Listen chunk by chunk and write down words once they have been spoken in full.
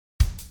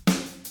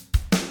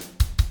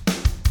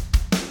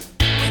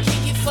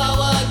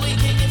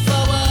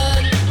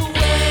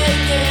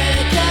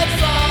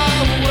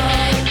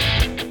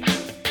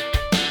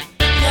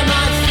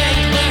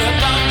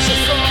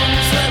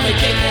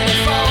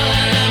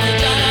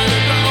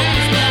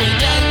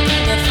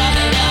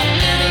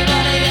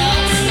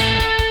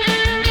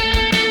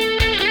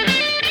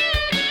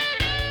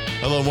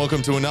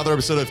welcome to another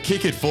episode of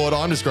Kick It Forward.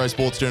 I'm disgraced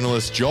sports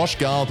journalist Josh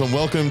Garth, and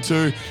welcome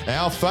to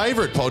our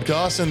favourite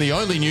podcast and the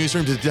only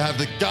newsroom to have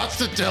the guts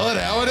to tell it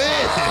how it is.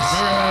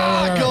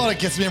 Oh, God, it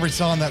gets me every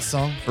time, that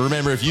song.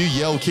 Remember, if you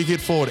yell Kick It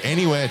Forward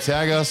anywhere,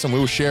 tag us and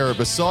we'll share it.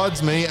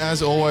 Besides me,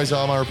 as always,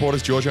 are my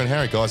reporters Giorgio and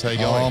Harry. Guys, how you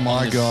going? Oh,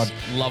 my God.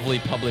 Lovely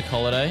public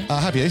holiday.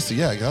 Happy Easter,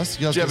 yeah, guys.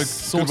 You guys Did you have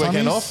a good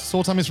weekend off?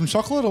 Sore tummies from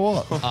chocolate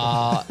or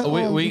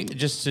what? We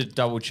just to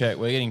double check,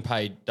 we're getting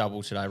paid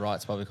double today, right?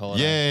 It's public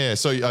holiday. Yeah.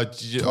 So,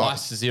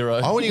 Twice to zero.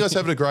 I want you guys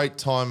having a great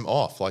time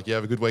off. Like, you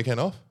have a good weekend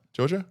off,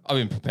 Giorgio? I've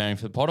been preparing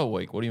for the pod all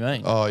week. What do you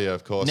mean? Oh, yeah,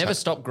 of course. Never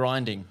stop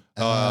grinding.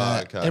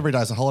 Okay. Every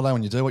day's a holiday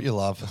when you do what you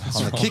love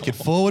on the Kick It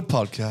Forward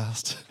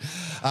podcast.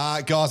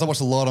 Guys, I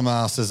watched a lot of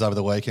Masters over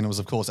the weekend. It was,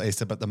 of course,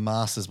 Easter, but the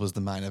Masters was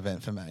the main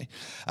event for me.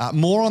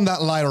 More on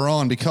that later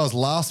on, because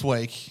last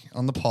week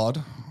on the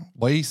pod,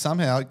 we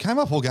somehow, it came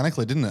up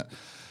organically, didn't it?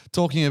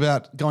 Talking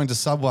about going to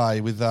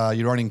Subway with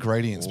your own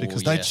ingredients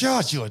because they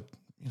charge you a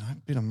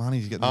bit of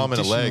money to get arm and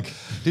a leg,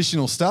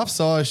 additional stuff.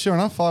 So sure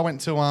enough, I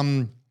went to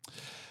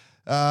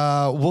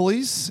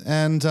Woolies,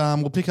 and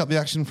we'll pick up the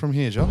action from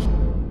here, Josh.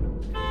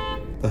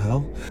 The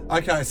hell?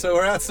 Okay, so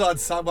we're outside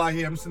Subway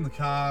here. I'm just in the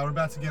car. We're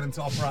about to get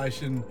into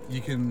operation.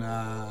 You can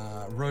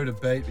root a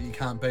beet, but you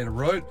can't beat a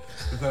root.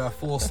 We've got our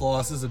 4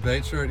 slices of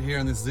beetroot here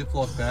in this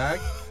Ziploc bag.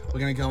 We're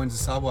going to go into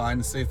Subway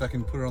and see if they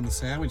can put it on the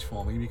sandwich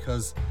for me,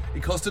 because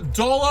it cost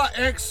 $1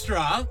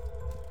 extra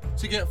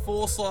to get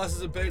 4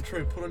 slices of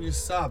beetroot put on your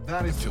sub.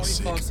 That is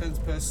 25 cents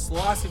per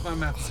slice, if my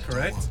math is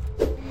correct.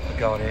 We're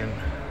going in.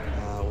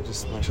 We'll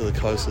just make sure the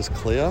coast is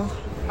clear.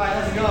 Hey,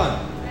 how's it going?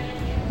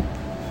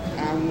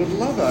 Would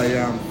love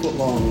a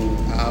foot-long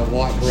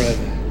white bread.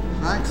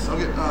 Thanks. I'll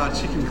get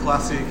chicken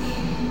classic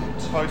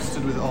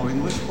toasted with Old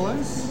English,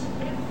 please.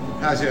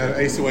 How's your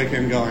Easter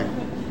weekend going?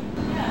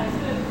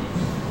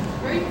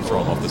 Throw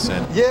them off the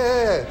scent.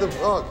 Yeah.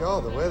 Oh,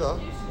 God, the weather.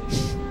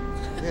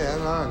 Yeah,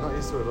 no, not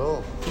used to it at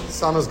all.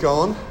 Summer's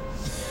gone.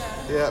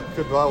 Yeah,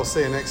 goodbye. We'll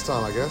see you next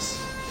time, I guess.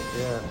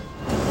 Yeah.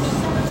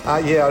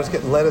 I'll just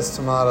get lettuce,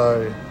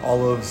 tomato,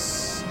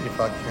 olives, if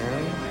I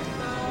can.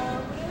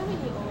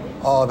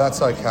 Oh,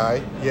 that's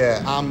okay.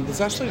 Yeah.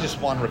 There's actually just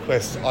one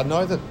request. I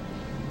know that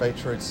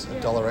beetroot's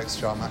 $1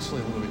 extra. I'm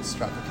actually a little bit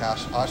strapped for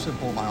cash. I actually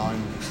bought my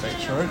own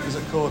beetroot. Is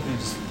it cool if you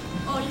just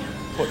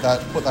put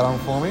that on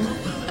for me?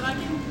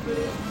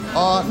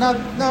 Oh,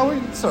 no,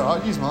 it's all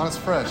right. Use mine. It's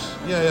fresh.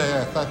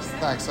 Yeah.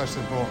 Thanks. I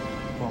actually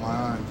bought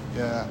my own.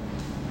 Yeah.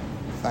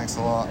 Thanks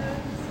a lot.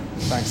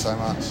 Thanks so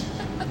much.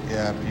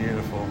 Yeah,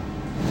 beautiful.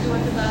 You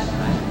want the bag,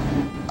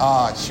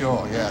 right?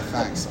 Sure. Yeah,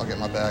 thanks. I'll get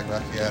my bag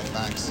back. Yeah,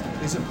 thanks.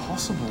 Is it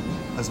possible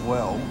as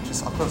well?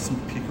 I've got some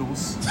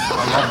pickles.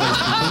 I love these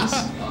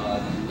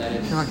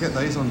pickles. Can I get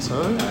these on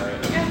too?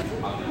 Yeah.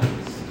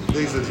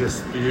 These are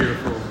just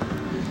beautiful.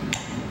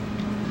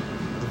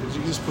 Would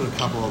you just put a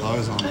couple of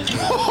those on? Do you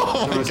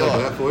want me to take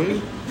that for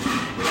you?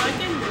 I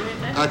can do it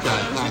then. Okay,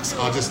 thanks.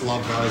 I just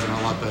love those and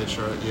I love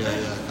beetroot. Yeah,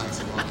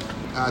 thanks a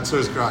lot.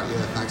 Two's great.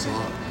 Yeah, thanks a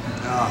lot.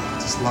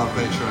 Just love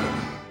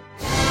beetroot.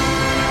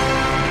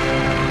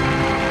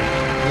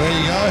 There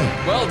you go.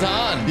 Well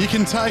done. You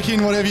can take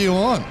in whatever you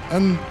want,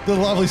 and the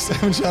lovely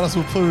Seven Shadows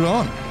will put it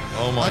on.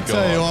 Oh my God! I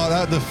tell you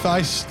what, the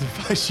face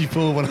she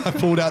pulled when I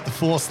pulled out the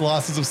 4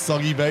 slices of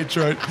soggy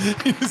beetroot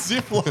in a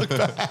Ziploc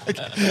bag.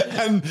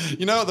 And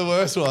you know what the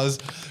worst was?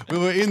 We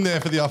were in there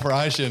for the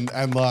operation,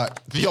 and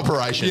the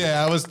operation.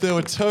 Yeah, there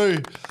were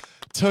two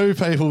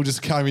people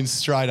just came in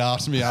straight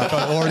after me after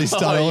I already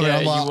started ordering.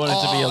 I'm like, you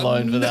wanted to be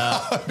alone for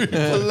that.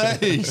 No,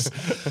 please.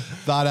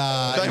 But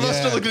they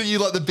must have looked at you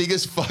like the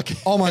biggest fucking...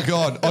 Oh my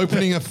God,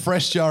 opening a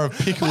fresh jar of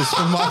pickles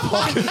from my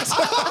pocket.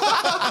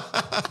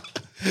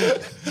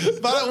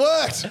 But it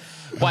worked.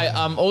 Wait,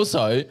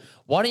 also,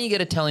 why don't you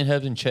get Italian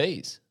herbs and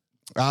cheese?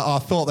 I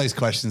thought these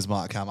questions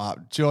might come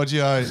up.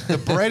 Giorgio, the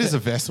bread is a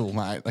vessel,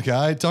 mate,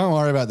 okay? Don't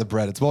worry about the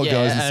bread. It's what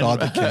goes inside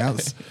that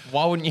counts.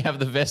 Why wouldn't you have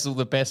the vessel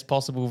the best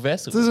possible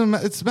vessel?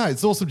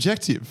 It's all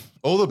subjective.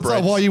 All the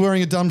bread. Like, why are you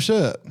wearing a dumb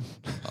shirt?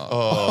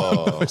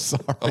 Oh, no,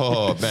 sorry.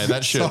 Oh, man,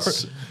 that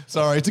shirt's...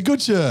 Sorry, it's a good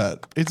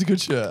shirt. It's a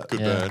good shirt. Good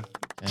burn.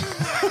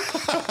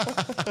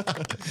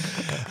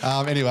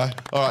 Yeah. Anyway.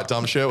 All right,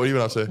 dumb shirt, what have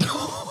you been up to?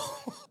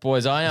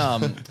 Boys,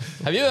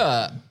 have you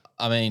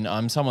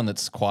I'm someone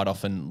that's quite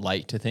often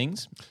late to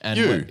things.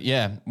 And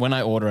when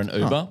I order an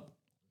Uber,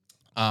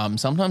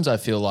 sometimes I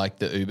feel like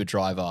the Uber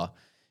driver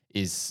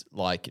is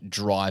like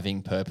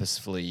driving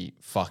purposefully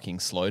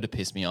fucking slow to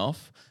piss me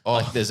off. Oh,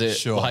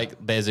 like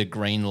there's a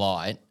green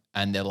light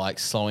and they're like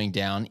slowing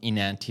down in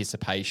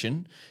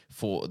anticipation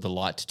for the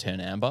light to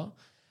turn amber.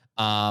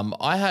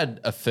 I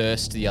had a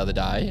first the other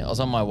day. I was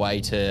on my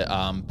way to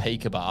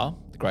Pika Bar,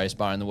 the greatest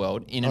bar in the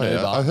world, in an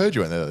Uber. I heard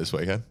you went there this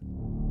weekend.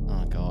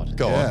 Oh, God.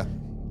 Go on.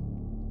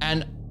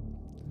 And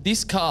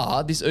this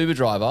Uber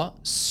driver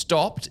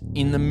stopped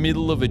in the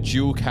middle of a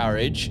dual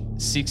carriage,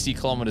 60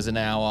 kilometres an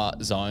hour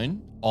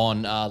zone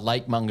on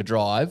Lake Munga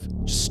Drive,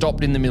 just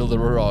stopped in the middle of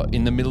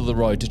the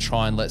road to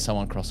try and let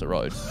someone cross the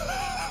road.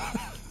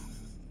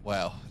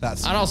 Wow.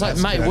 And I was like,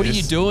 mate, what are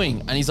you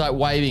doing? And he's like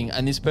waving.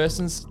 And this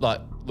person's like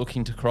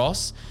looking to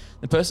cross.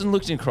 The person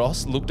looking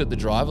across looked at the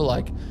driver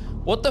like,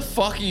 what the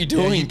fuck are you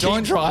doing? you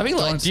Keep driving?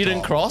 Like, don't didn't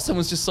stop. cross and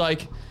was just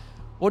like,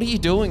 what are you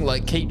doing?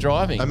 Like, keep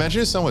driving.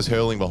 Imagine if someone was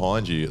hurling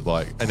behind you,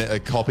 like a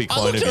copy I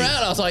clone of looked you.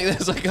 around. I was like,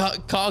 there's like a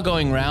car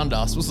going round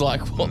us. Was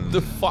like, what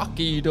the fuck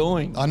are you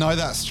doing? I know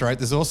that straight.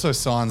 There's also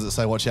signs that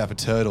say watch out for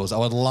turtles. I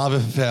would love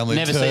if a family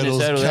Never seen a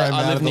turtles turtle. came I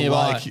out live of the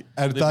nearby. lake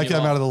and Live they came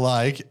nearby. out of the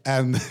lake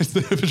and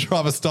the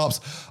driver stops.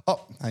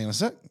 Oh, hang on a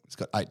sec. It's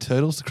got 8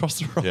 turtles to cross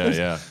the road. Yeah,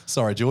 yeah.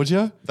 Sorry,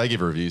 Giorgio. They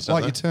give reviews, don't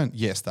Like they? your turn.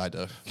 Yes, they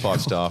do.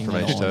 5-star from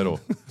each turtle.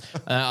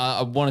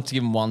 I wanted to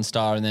give him 1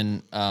 star and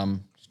then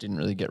just didn't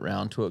really get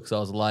round to it because I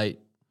was late.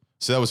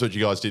 So that was what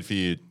you guys did for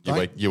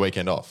your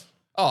weekend off.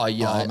 Oh,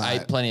 yeah. I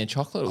mate. ate plenty of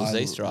chocolate. It was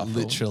Easter after all.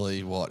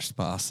 literally watched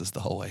Masters the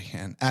whole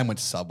weekend and went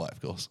to Subway,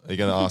 of course. Are you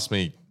going to ask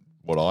me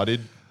what I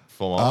did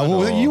for mine?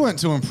 Well, or- you weren't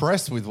too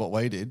impressed with what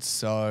we did,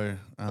 so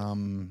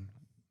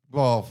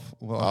well,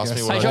 I Ask me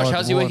guess- what Hey, Josh,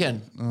 how's your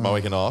weekend? My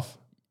weekend off?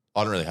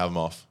 I don't really have them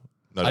off.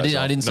 No I days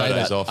didn't off. say No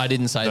days that. off. I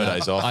didn't say no that.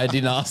 days off. I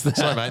didn't ask that.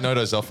 Sorry, mate. No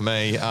days off for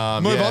me. Move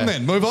on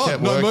then. Move on.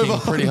 Kept No, working move on.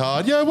 pretty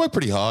hard. Yeah, I work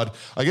pretty hard.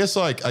 I guess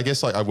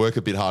I work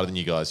a bit harder than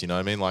you guys. You know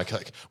what I mean? Like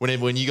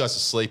when you guys are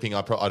sleeping,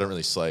 I don't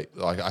really sleep.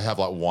 Like I have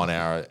like 1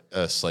 hour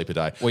sleep a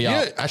day. We You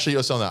are- know, actually,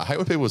 or something. I hate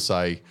when people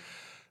say,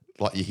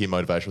 like you hear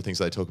motivational things.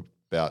 They talk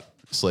about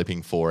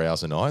sleeping 4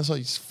 hours a night. It's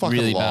like, it's fucking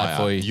Really liar. bad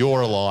for you. You're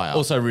a liar.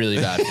 Also really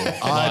bad for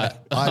you.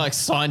 Like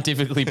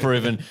scientifically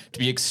proven to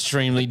be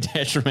extremely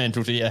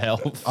detrimental to your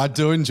health. I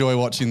do enjoy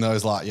watching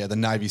those, the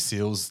Navy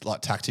SEALs,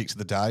 like tactics of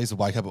the days,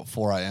 wake up at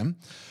 4 a.m.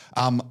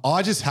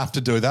 I just have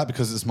to do that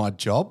because it's my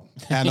job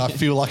and I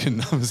feel like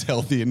I'm as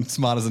healthy and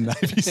smart as a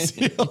Navy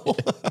SEAL.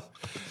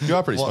 you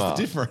are pretty What's smart.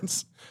 the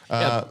difference?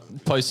 Yeah,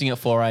 posting at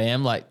 4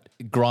 a.m. like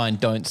grind,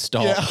 don't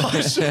stop. Yeah,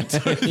 I should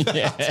do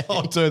that.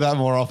 I'll do that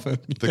more often.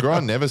 The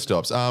grind never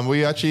stops.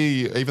 We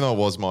actually, even though it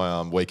was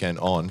my weekend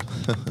on,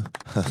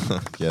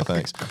 yeah,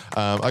 thanks.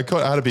 I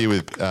had a beer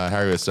with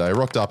Harry yesterday. I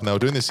rocked up and they were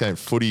doing this game,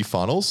 footy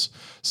funnels.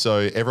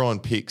 So everyone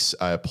picks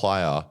a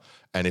player,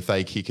 and if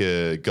they kick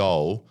a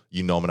goal,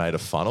 you nominate a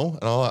funnel.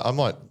 And I'm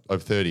like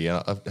over 30, and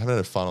I haven't had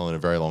a funnel in a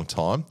very long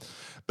time.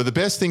 But the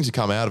best thing to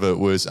come out of it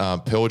was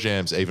Pearl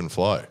Jam's Even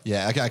Flow.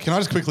 Yeah, okay. Can I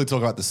just quickly talk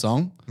about the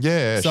song?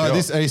 Yeah, So sure.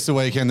 this Easter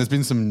weekend, there's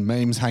been some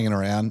memes hanging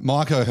around.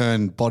 Mike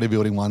O'Hearn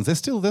bodybuilding ones. There's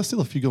still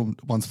a few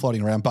good ones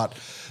floating around, but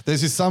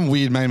there's just some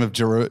weird meme of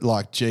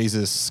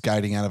Jesus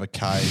skating out of a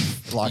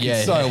cave. Like Yeah,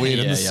 it's so yeah, weird.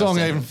 yeah, and the yeah, song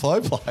I've seen Even Flow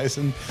plays,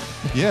 and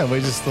yeah, we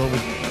just thought we'd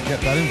get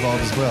that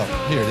involved as well.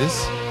 Here it is.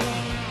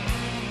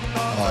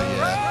 Oh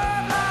yeah.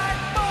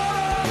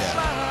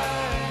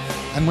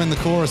 Yeah. And when the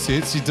chorus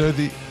hits, you do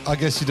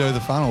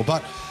the funnel.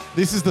 But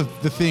this is the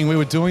thing. We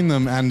were doing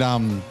them, and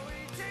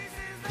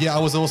I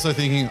was also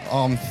thinking,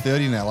 I'm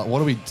 30 now. Like,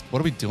 what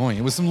are we doing?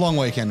 It was some long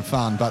weekend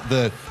fun, but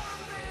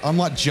I'm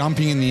like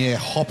jumping in the air,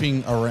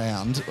 hopping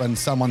around when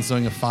someone's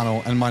doing a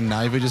funnel, and my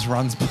neighbour just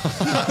runs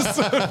past.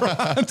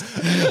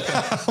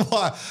 I'm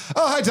like,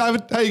 oh, hey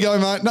David, how you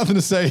going, mate? Nothing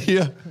to see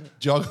here.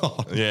 Jog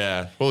on.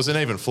 Yeah. Well, it was an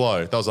even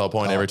flow. That was the whole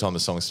point. Every time the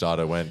song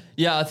started, I went.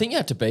 Yeah, I think you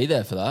have to be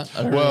there for that.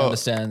 I don't really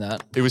understand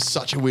that. It was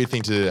such a weird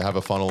thing to have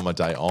a funnel on my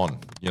day on,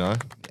 you know?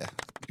 Yeah.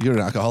 You're an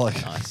alcoholic.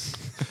 Nice.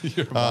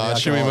 You're a bloody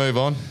Should we alcoholic. move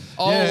on?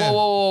 Oh, Yeah.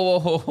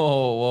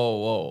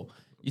 whoa.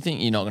 You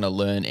think you're not going to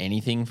learn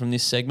anything from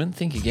this segment?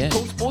 Think again.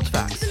 Sports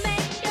facts.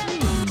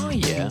 Oh,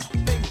 yeah.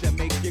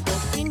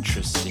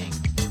 Interesting.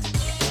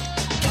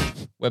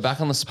 We're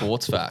back on the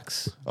sports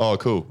facts. Oh,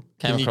 cool.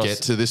 Can you get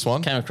to this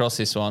one? Came across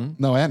this one.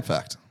 No ant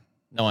fact.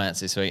 No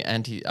answer this week.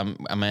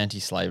 I'm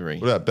anti-slavery.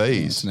 What about It's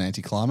bees? an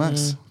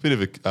anticlimax. Bit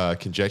of a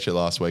conjecture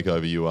last week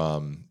over you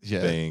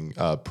being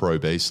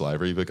pro-bee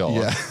slavery, but go on.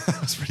 Yeah,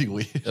 that's pretty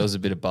weird. There was a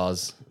bit of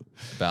buzz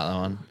about that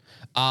one.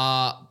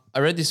 I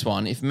read this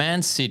one. If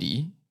Man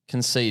City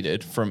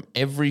conceded from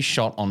every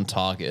shot on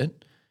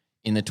target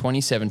in the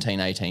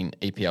 2017-18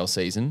 EPL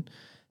season,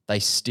 they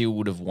still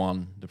would have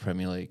won the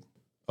Premier League.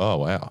 Oh,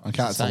 wow.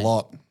 Okay, it's a Insane.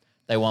 lot.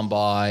 They won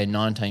by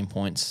 19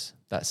 points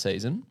that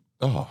season.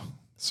 Oh,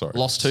 sorry.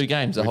 Lost 2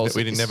 games. The whole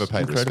We didn't never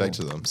paid respect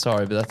to them.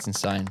 Sorry, but that's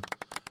insane.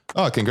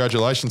 Oh,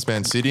 congratulations,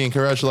 Man City, and That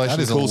congratulations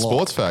is to a Cool lot.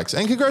 Sports Facts,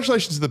 and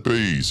congratulations to the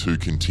bees who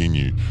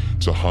continue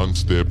to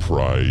hunt their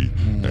prey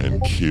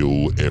and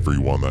kill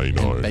everyone they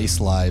know. Bee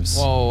slaves.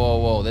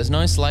 Whoa. There's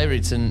no slavery.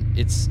 It's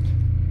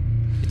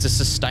a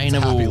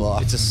sustainable happy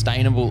life. it's a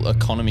sustainable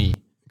economy.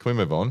 Can we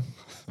move on?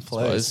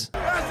 Please.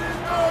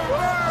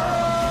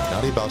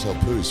 Nutty Bartel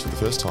poos for the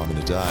first time in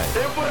a day.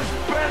 It was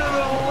better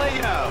than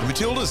Leo. The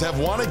Matildas have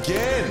won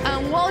again.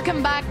 And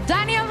welcome back,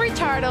 Daniel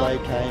Ricciardo. They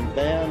came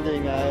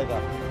bounding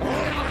over.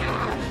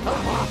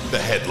 The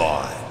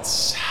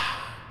headlines.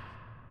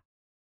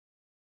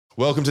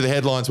 Welcome to the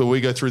headlines, where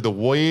we go through the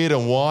weird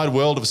and wide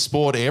world of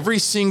sport every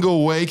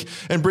single week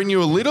and bring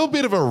you a little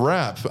bit of a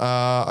wrap.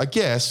 I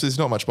guess there's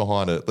not much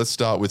behind it. Let's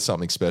start with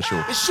something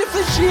special. Shift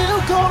the chill,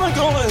 gonna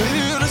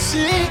hear the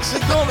six,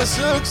 gonna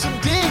suck some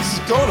dicks,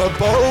 gonna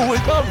bowl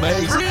with my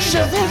mates.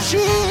 Shift the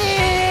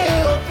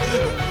chill.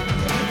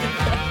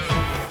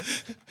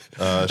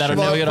 That'll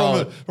never get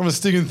old. From a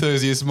Sting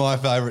enthusiast, my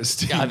favourite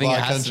Sting I think by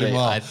it has to Country be.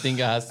 Mile. I think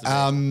it has to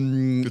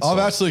be. I've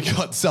actually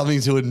got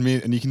something to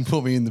admit, and you can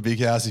put me in the big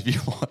house if you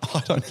want. I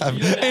don't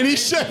have any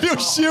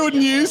Sheffield Shield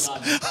news.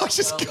 I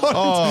just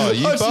got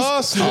you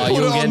bastard. Oh,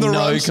 you'll get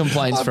no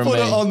complaints from I put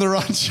me. it on the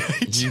run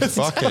sheet. You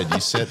fuckhead. You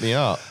set me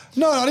up.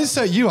 No, I didn't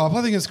set you up.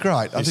 I think it's great.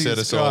 I You think set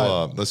it's us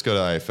all up. Let's go to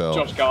AFL.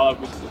 Josh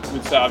Garlow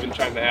would say I've been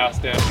training the house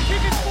down.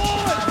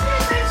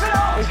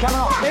 He's coming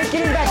off. Get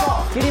him back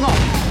off. Get him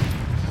off.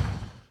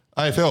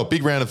 AFL,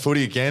 big round of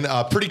footy again.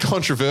 Pretty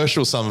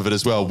controversial, some of it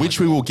as well, which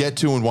we will get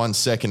to in 1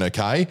 second,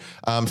 okay?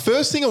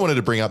 First thing I wanted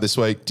to bring up this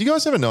week, do you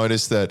guys ever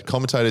notice that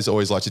commentators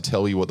always like to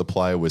tell you what the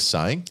player was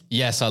saying?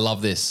 Yes, I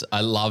love this. I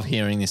love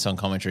hearing this on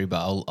commentary, but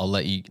I'll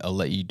let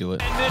you do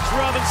it. And Mitch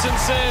Robinson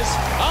says,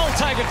 I'll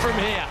take it from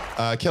here.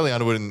 Kelly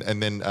Underwood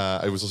and then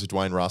it was also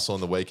Dwayne Russell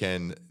on the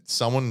weekend.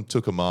 Someone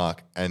took a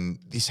mark, and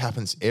this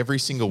happens every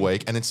single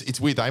week, and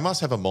it's weird. They must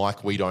have a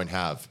mic we don't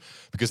have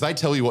because they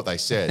tell you what they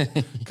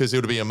said because it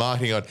would be a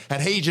marketing on.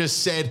 And he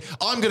just said,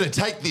 I'm going to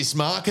take this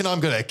mark and I'm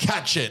going to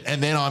catch it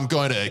and then I'm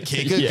going to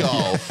kick a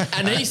goal.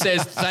 And he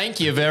says, thank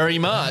you very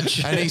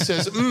much. And he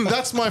says,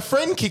 that's my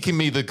friend kicking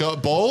me the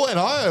ball and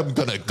I am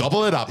going to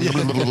gobble it up.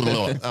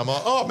 I'm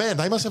like, oh, man,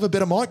 they must have a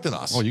better mic than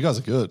us. Oh, you guys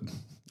are good.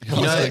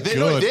 They're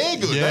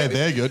good. Yeah,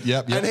 they're good.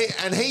 Yep.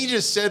 And he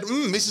just said,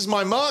 this is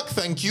my mark,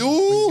 thank you.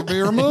 Thank you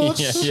very much.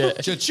 Yeah.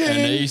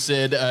 And he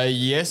said,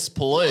 yes,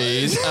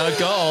 please, a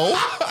goal.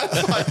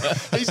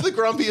 He's the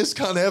grumpiest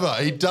cunt ever.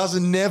 He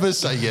never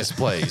say yes,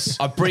 please.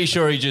 I'm pretty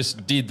sure he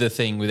just did the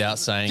thing without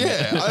saying it.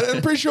 Yeah,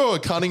 I'm pretty sure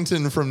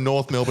Cunnington from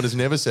North Melbourne has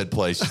never said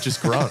please. He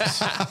just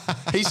grunts.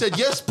 He said,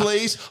 yes,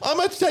 please. I'm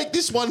going to take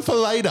this one for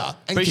later.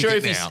 And Pretty sure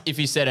if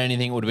he said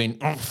anything, it would have been,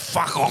 oh,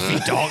 fuck off, you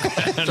dog,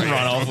 and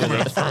run off with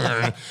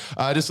it.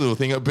 Just a little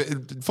thing.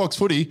 But Fox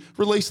Footy,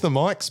 release the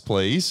mics,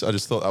 please. I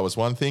just thought that was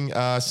one thing.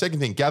 Second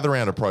thing, gather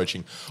round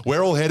approaching.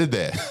 We're all headed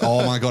there.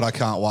 Oh, my God, I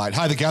can't wait.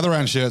 Hey, the gather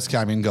round shirts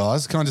came in,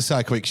 guys. Can I just say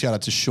a quick shout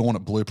out to Sean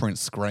at Blueprint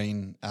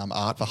Screen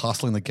Art for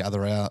hustling the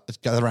gather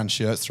round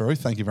shirts through.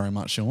 Thank you very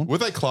much, Sean. Were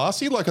they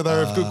classy? Like, are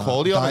they of good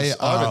quality? I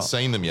haven't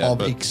seen them yet.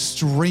 Of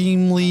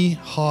extremely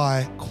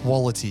high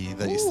quality,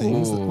 these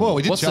things. Well,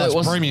 we did charge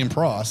premium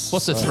price.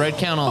 What's the thread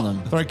count on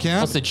them? Thread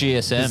count? What's the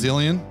GSM?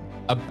 Bazillion.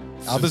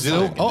 A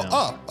bazil.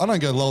 I don't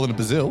go lower than a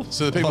bazil.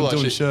 So the people doing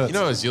actually, shirts. you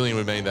know, a zillion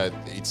would mean that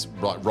it's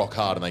rock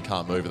hard and they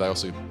can't move. But they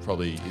also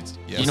probably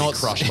you know what's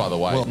crushed by the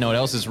weight. You know what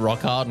else is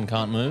rock hard and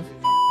can't move?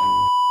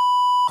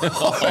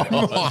 Oh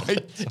my!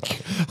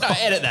 No,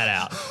 edit that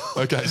out.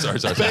 Okay, sorry.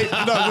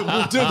 No,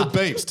 we'll do the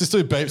beeps. Just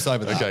do beeps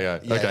over that.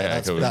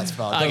 Okay, cool. That's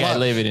fine. Okay,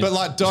 leave it in. But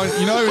like, don't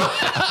you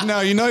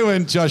know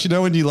when Josh,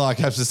 when you like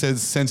have to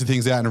censor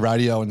things out in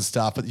radio and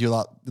stuff, but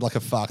you're like a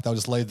fuck. They'll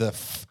just leave the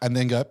and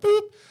then go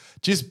boop.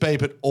 Just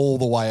beep it all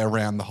the way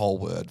around the whole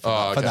word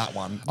for that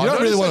one. I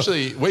don't really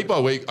actually week by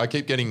week, I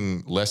keep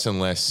getting less and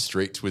less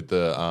strict with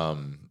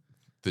the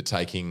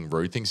taking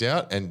rude things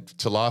out. And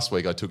to last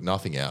week, I took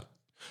nothing out.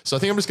 So I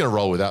think I'm just going to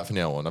roll with that from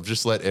now on. I've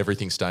just let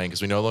everything stay in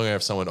because we no longer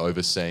have someone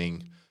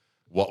overseeing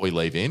what we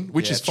leave in,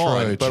 which is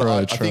fine.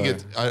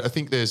 I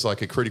think there's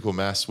like a critical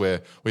mass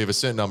where we have a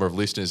certain number of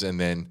listeners and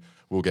then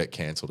we'll get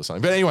cancelled or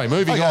something. But anyway,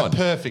 moving on.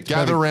 Perfect.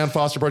 Gather around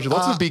faster project.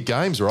 Lots of big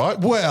games, right?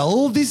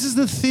 Well, this is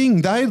the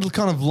thing. They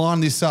kind of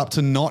line this up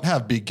to not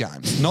have big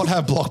games, not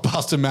have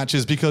blockbuster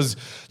matches because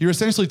you're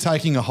essentially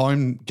taking a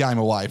home game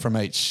away from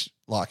each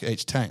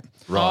team.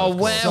 Right. Oh,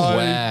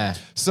 wow.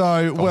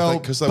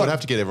 Because they would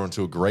have to get everyone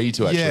to agree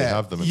to actually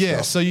have them. And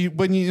stuff. So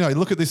when you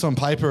look at this on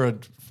paper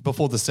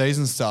before the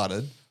season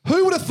started,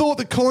 who would have thought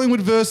that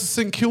Collingwood versus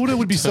St Kilda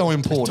would be so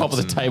important? Top of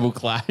the table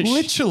clash.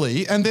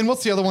 Literally. And then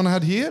what's the other one I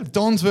had here?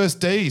 Dons versus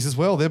D's as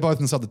well. They're both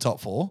inside the top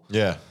four.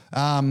 Yeah.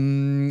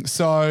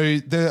 So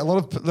there a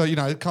lot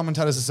of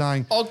commentators are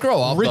saying, "Oh,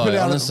 grow up, rip it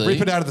out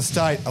of the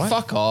state."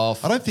 Fuck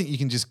off. I don't think you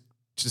can just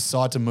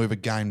decide to move a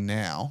game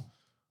now.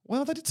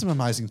 Well, they did some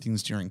amazing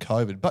things during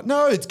COVID, but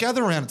no, it's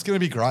gather around. It's going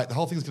to be great. The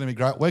whole thing's going to be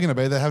great. We're going to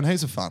be there having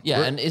heaps of fun.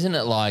 Yeah, and isn't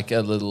it like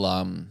a little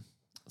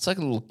it's like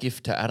a little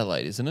gift to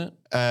Adelaide, isn't it?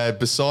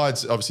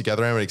 Besides, obviously,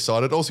 gather around and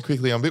excited. Also,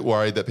 quickly, I'm a bit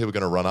worried that people are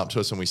going to run up to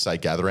us when we say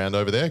gather around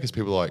over there because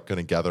people are like going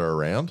to gather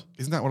around.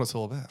 Isn't that what it's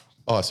all about?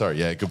 Oh, sorry.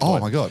 Yeah, good point.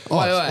 Oh, my God.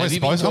 Wait, have you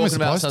been talking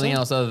about something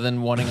else other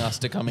than wanting us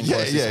to come in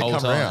close this whole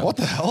come time? around. What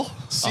the hell?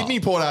 Sydney,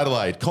 Port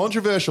Adelaide.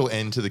 Controversial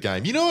end to the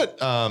game. You know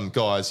what,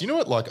 guys? You know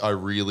what, like, I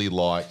really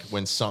like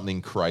when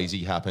something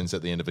crazy happens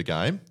at the end of a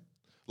game?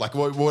 Like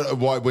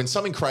when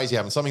something crazy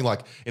happens, something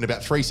like in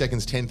about 3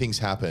 seconds, 10 things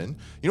happen.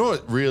 You know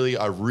what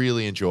I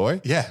really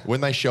enjoy? Yeah.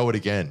 When they show it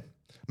again.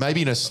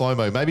 Maybe in a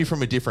slow-mo, maybe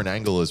from a different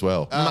angle as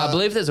well. I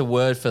believe there's a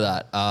word for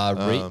that.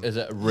 Is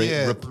it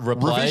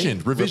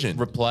replay? Revision.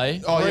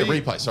 Replay? Oh,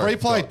 replay. Sorry.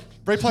 Replay.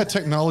 Replay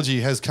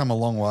technology has come a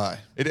long way.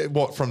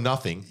 What, from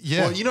nothing?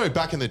 Yeah. Well, you know,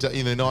 back in the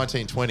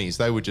 1920s,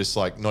 they would just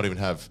like not even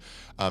have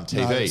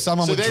TV. No,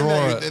 someone would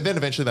draw it. Then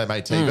eventually they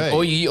made TV.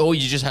 Or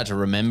you just had to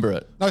remember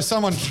it. No,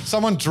 someone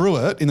drew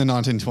it in the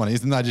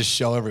 1920s, and they just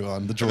show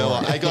everyone the And they're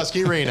drawing. like, hey guys,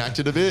 can you reenact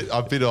it a bit?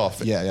 I'm a bit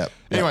off. Yeah.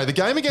 Anyway, the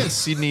game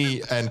against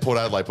Sydney and Port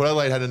Adelaide. Port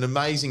Adelaide had an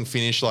amazing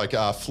finish. Like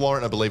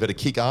Florent, I believe, had a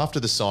kick after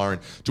the siren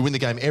to win the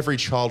game. Every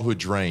childhood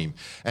dream.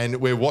 And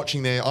we're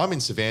watching there. I'm in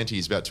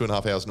Cervantes, about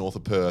 2.5 hours north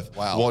of Perth.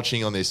 Wow.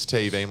 Watching on this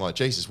TV. I'm like,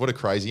 Jesus, what a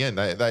crazy end.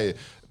 They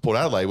Port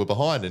Adelaide were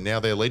behind, and now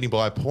they're leading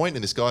by a point.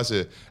 And this guy's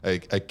a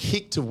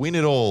kick to win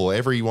it all.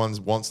 Everyone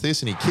wants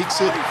this, and he kicks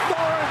it.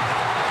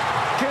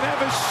 Can have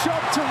a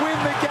shot to win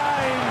the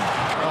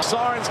game.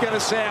 Siren's going to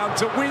sound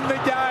to win the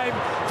game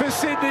for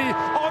Sydney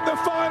on the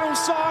final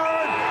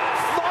siren.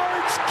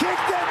 Florence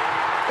kicked it.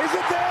 Is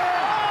it there?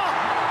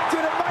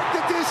 Did it make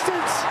the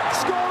distance?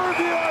 Score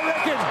review, I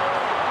reckon.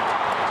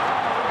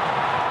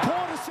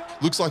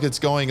 Looks like it's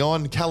going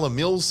on. Callum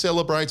Mills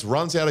celebrates,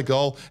 runs out a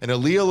goal, and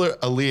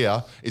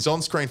Aaliyah is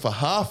on screen for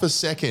half a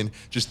second,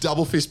 just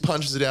double fist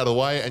punches it out of the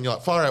way, and you're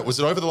like, far out. Was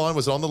it over the line?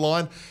 Was it on the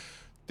line?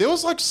 There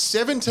was like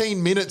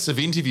 17 minutes of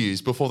interviews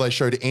before they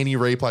showed any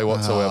replay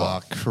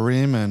whatsoever.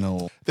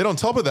 Criminal. Then on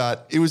top of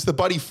that, it was the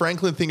Buddy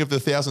Franklin thing of the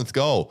 1,000th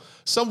goal.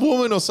 Some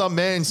woman or some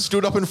man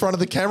stood up in front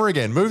of the camera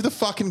again. Move the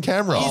fucking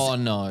camera. Oh,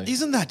 no.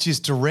 Isn't that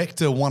just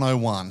director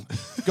 101?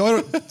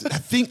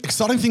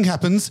 Exciting thing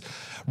happens,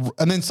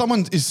 and then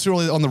someone is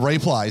surely on the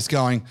replays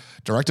going,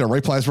 director,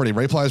 replay's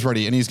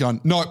ready. And he's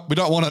going, no, we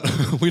don't want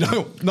it. we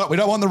don't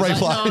want the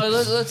replay. No,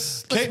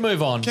 let's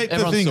move on. Keep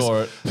Everyone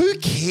saw it. Who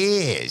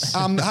cares?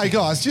 Hey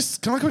guys,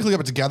 just can I quickly go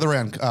back to Gather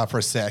Round for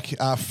a sec?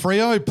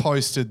 Freo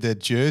posted their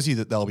jersey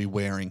that they'll be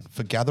wearing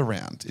for Gather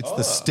Round. It's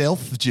the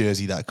stealth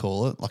jersey, they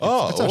call it. Like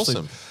it's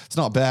awesome. It's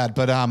not bad,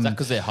 but Is that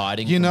because they're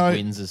hiding from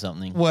wins or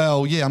something?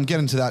 Well, yeah, I'm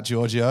getting to that,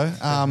 Giorgio.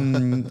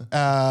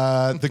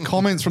 The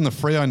comments from the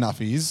Freo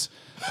nuffies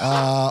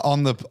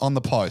on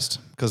the post,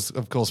 because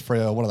of course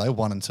Freo, what are they,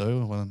 1 and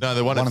 2? No,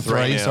 they're 1 and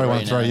 3 now. Sorry, 1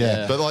 and 3.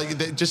 Yeah. But like,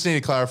 they just need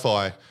to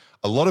clarify.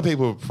 A lot of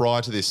people prior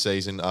to this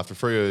season, after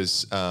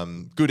Freo's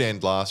good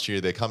end last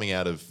year, they're coming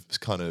out of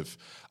kind of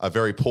a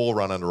very poor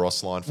run under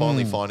Ross Lyon,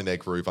 finally finding their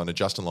groove under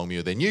Justin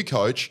Longmuir. Their new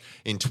coach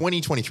in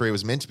 2023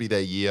 was meant to be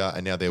their year,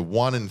 and now they're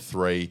 1 and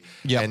 3.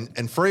 Yep.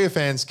 And Freo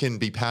fans can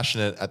be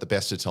passionate at the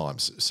best of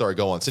times. Sorry,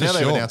 go on. So now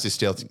they've announced this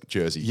stealth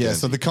jersey. Yeah,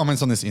 so the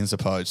comments on this Insta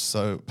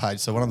page.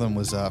 So one of them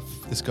was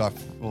this guy,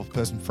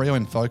 person, Freo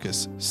in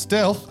Focus.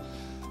 Stealth,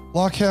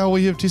 like how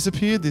we have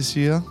disappeared this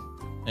year.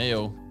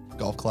 Hey-o.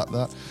 Golf clap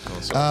that.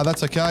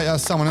 That's okay.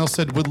 Someone else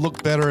said would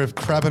look better if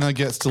Crabiner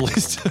gets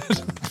delisted.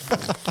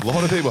 A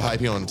lot of people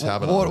hating on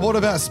Tabiner. What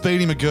about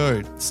Speedy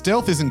Magoo?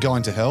 Stealth isn't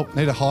going to help.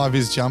 Need a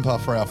high-vis jumper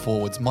for our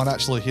forwards. Might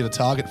actually hit a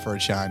target for a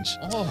change.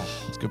 Oh,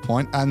 that's a good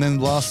point. And then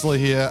lastly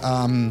here,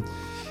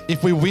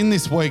 if we win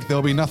this week,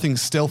 there'll be nothing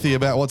stealthy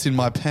about what's in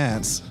my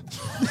pants.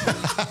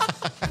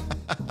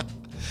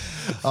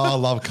 Oh, I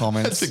love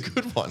comments. That's a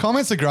good one.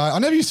 Comments are great. I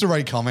never used to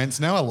read comments.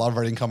 Now I love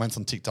reading comments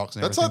on TikToks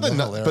and everything.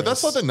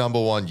 That's like the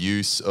number one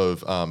use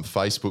of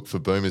Facebook for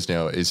boomers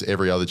now is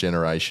every other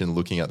generation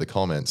looking at the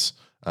comments.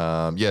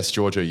 Yes,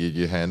 Georgia,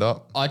 your hand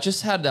up. I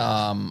just had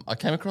I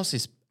came across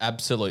this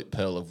absolute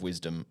pearl of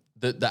wisdom.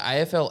 The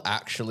AFL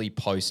actually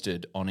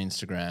posted on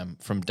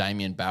Instagram from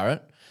Damien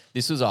Barrett.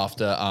 This was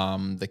after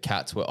the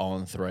Cats were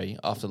 0-3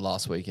 after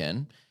last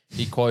weekend.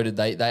 He quoted,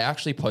 they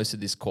actually posted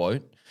this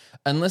quote: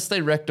 "Unless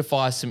they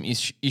rectify some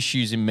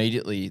issues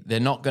immediately, they're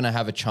not going to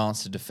have a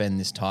chance to defend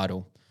this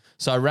title."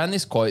 So I ran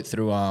this quote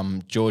through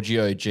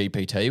Giorgio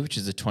GPT, which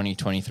is a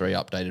 2023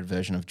 updated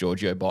version of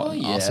Giorgio Bot.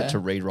 Asked it to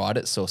rewrite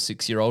it so a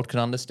 6-year-old can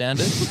understand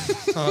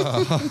it.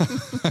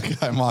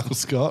 Okay, Michael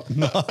Scott.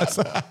 Nice.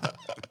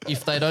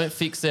 If they don't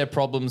fix their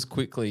problems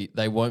quickly,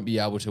 they won't be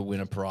able to win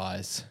a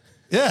prize.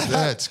 Yeah,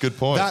 that's a good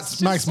point.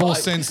 That makes more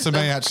sense to me,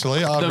 actually.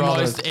 The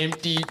most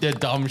empty, the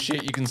dumb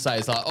shit you can say.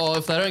 It's like, oh,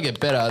 if they don't get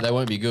better, they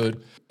won't be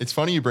good. It's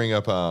funny you bring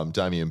up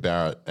Damien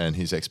Barrett and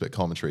his expert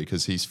commentary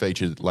because he's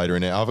featured later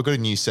in it. I've got a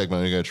new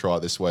segment I'm going to try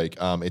this week.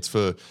 It's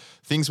for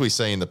things we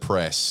see in the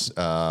press.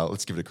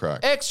 Let's give it a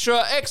crack.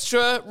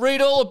 Extra,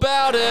 read all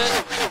about it.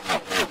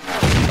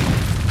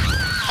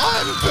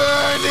 I'm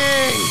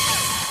burning!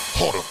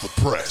 Hot off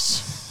the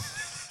press.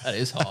 That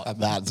is hot.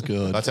 That's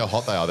good. That's how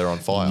hot they are. They're on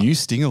fire. New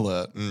sting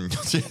alert.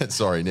 Yeah,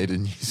 sorry, need a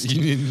new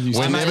sting.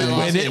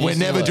 We're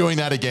never doing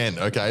that again,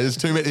 okay? There's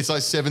too many. It's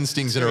like 7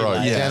 stings in a row.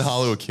 Yes. Dan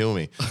Harley will kill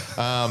me.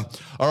 All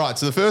right,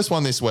 so the first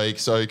one this week.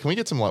 So can we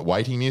get some like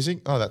waiting music?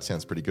 Oh, that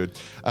sounds pretty good.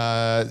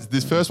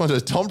 This first one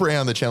is Tom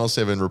Brown, the Channel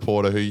 7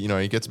 reporter who,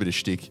 he gets a bit of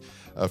shtick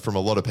from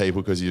a lot of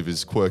people because of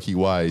his quirky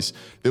ways.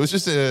 There was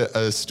just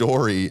a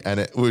story and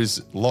it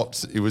was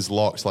locked. It was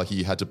locked like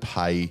he had to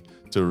pay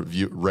to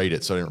read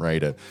it, so I didn't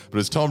read it. But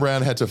as Tom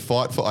Brown had to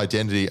fight for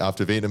identity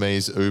after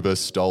Vietnamese Uber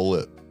stole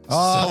it.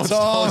 Oh,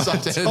 stole his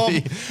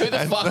identity. Who the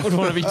fuck would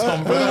want to be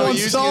Tom Brown? They were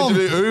using it to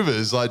do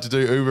Ubers, like to do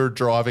Uber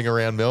driving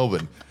around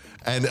Melbourne.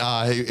 And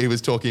he was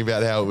talking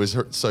about how it was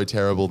so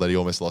terrible that he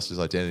almost lost his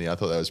identity. I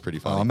thought that was pretty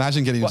funny. Oh,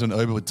 imagine getting into an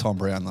Uber with Tom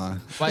Brown, though.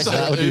 Wait, so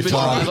That would be Uber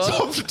fun.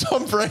 driver?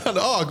 Tom Brown.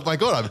 Oh my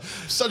God, I'm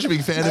such a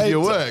big fan of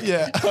your work.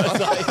 Yeah.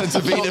 It's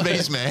a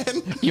Vietnamese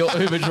man. Your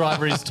Uber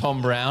driver is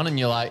Tom Brown, and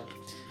you're like,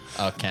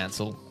 oh,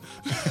 cancel.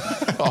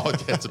 Oh,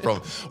 that's a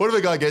problem. What if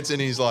a guy gets in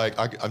and he's like,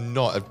 I'm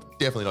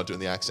definitely not doing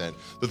the accent,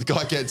 but the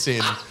guy gets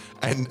in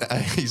and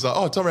he's like,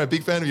 oh, Tom Brown,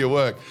 big fan of your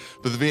work.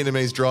 But the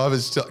Vietnamese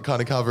drivers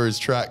kind of cover his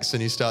tracks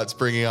and he starts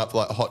bringing up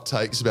like hot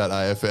takes about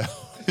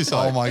AFL. He's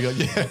like, Oh my God,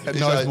 yeah,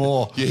 knows like,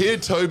 more. You hear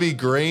Toby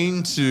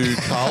Green to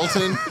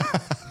Carlton?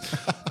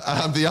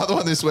 The other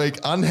one this week,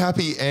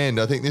 unhappy end.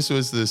 I think this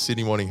was the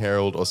Sydney Morning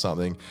Herald or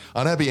something.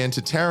 Unhappy end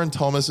to Taron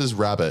Thomas's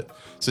rabbit.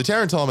 So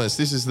Taron Thomas,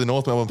 this is the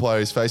North Melbourne player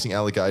who's facing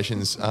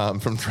allegations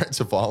from threats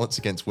of violence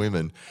against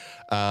women.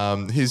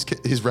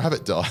 His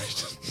rabbit died.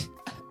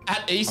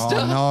 At Easter?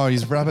 Oh, no,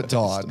 his rabbit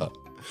died.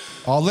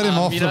 Oh, let him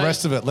off the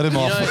rest of it. Let him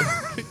off.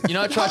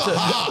 I tried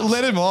to...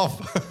 Let him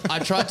off. I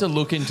tried to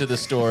look into the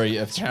story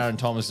of Taron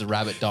Thomas's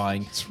rabbit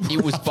dying.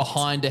 It was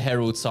behind a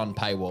Herald Sun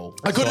paywall.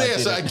 I couldn't hear.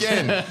 So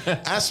again,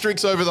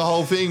 asterisks over the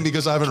whole thing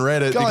because I haven't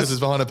read it Guys, because it's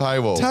behind a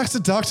paywall. Tax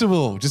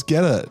deductible. Just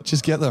get it.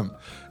 Just get them.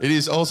 It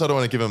is. Also, I don't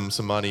want to give him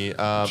some money.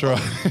 Try.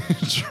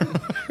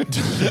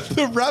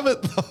 The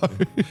rabbit, though.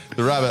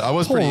 The rabbit. I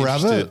was Poor pretty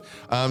rabbit.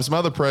 interested. Some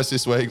other press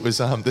this week was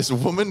there's a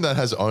woman that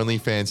has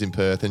OnlyFans in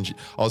Perth, and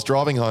I was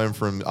driving home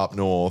from up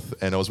north,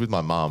 and I was with my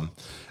mum,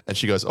 and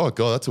she goes, "Oh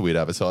God, that's a weird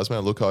advertisement."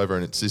 I look over,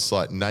 and it's this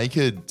like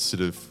naked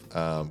sort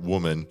of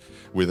woman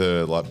with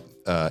her like.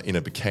 In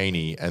a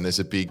bikini, and there's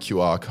a big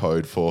QR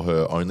code for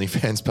her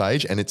OnlyFans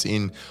page, and it's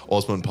in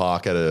Osborne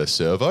Park at a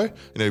servo,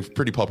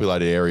 pretty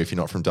populated area if you're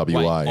not from WA.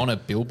 Wait, on a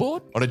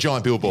billboard? On a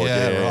giant billboard,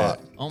 yeah. Right.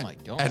 Oh my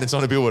God. And it's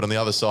on a billboard. On the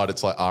other side,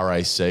 it's like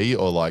RAC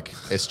or like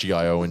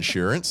SGIO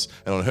insurance,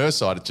 and on her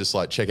side, it's just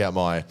like check out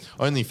my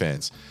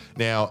OnlyFans.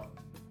 Now,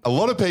 a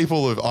lot of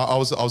people have. I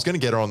was going to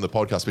get her on the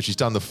podcast, but she's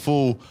done the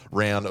full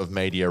round of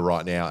media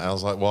right now, and I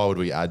was like, why would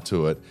we add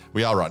to it?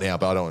 We are right now,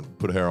 but I don't want to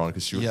put her on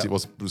because it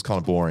was kind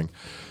of boring.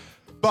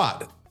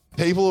 But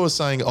people are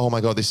saying, oh my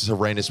God, this is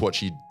horrendous what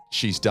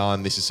she's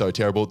done. This is so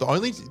terrible. The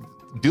only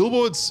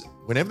billboards,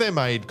 whenever they're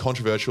made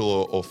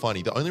controversial or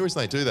funny, the only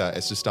reason they do that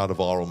is to start a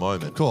viral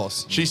moment. Of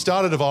course. She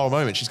started a viral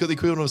moment. She's got the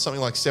equivalent of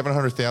something like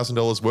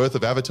 $700,000 worth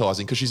of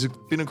advertising because she's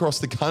been across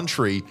the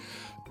country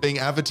being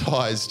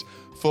advertised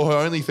for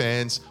her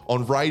OnlyFans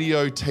on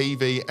radio,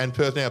 TV, and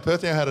Perth Now.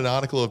 Perth Now had an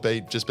article of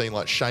just being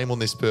like, shame on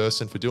this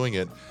person for doing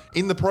it.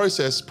 In the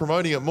process,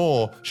 promoting it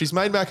more, she's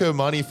made back her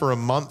money for a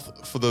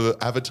month for the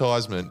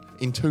advertisement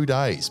in 2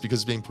 days because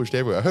it's being pushed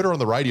everywhere. I heard her on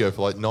the radio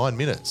for like 9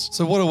 minutes.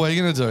 So what are we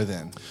going to do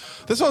then?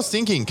 That's what I was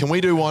thinking. Can we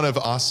do one of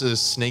us a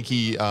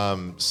sneaky,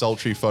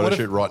 sultry photo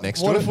shoot right next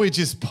to it? What if we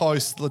just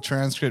post the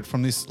transcript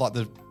from this, like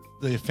the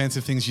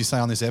offensive things you say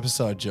on this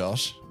episode,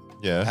 Josh?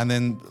 Yeah. And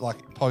then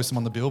like post them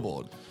on the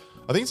billboard.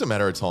 I think it's a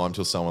matter of time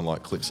till someone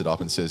like clips it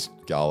up and says,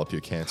 Garlop, you're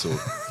cancelled.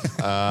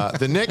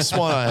 The next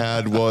one I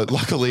had was,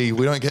 luckily,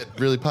 we don't get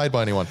really paid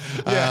by anyone.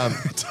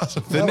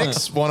 The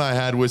next one I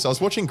had was, I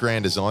was watching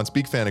Grand Designs,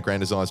 big fan of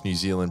Grand Designs, New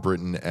Zealand,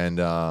 Britain, and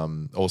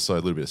also a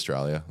little bit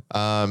Australia.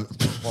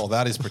 Well,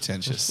 that is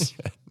pretentious.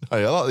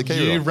 I like the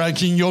key.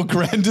 Ranking your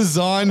Grand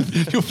Design,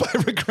 your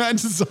favourite Grand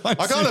Design.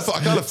 I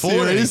can't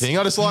afford anything.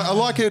 I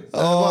like it.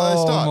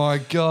 Oh my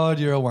God,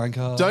 you're a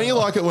wanker. Don't you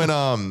like it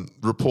when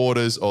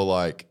reporters or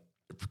like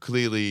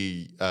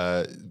clearly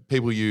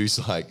people use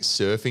like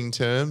surfing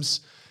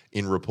terms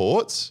in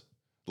reports,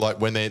 like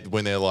when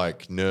they're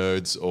like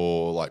nerds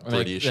or like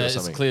British or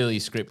something? It's clearly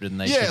scripted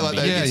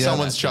and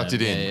someone's chucked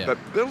it in. But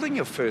building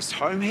your first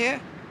home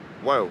here,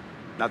 well,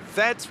 now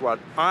that's what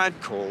I'd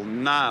call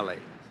gnarly.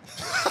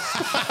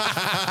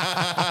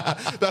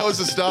 That was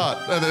the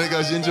start, and then it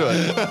goes into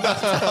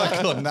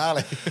it.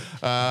 gnarly.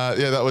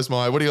 That was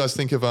my. What do you guys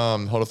think of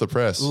Hot Off the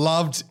Press?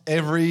 Loved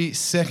every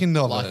second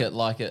of it.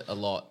 Like it a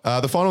lot.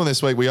 The final one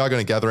this week, we are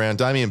going to gather around.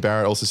 Damien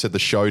Barrett also said the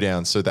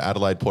showdown. So the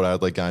Port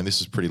Adelaide game, this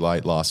was pretty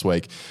late last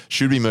week,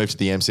 should be moved to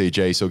the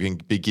MCG so it can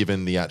be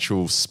given the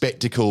actual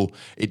spectacle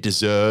it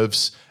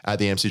deserves at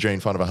the MCG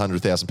in front of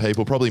 100,000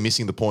 people. Probably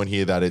missing the point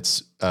here that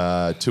it's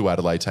two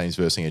Adelaide teams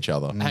versus each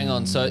other. Hang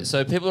on.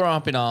 So people are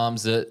up in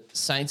arms that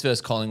Saints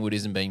versus Collingwood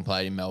isn't being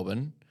played in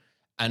Melbourne,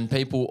 and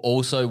people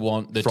also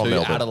want the two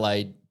Melbourne.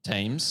 Adelaide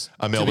teams.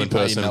 A Melbourne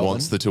person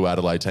wants the two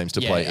Adelaide teams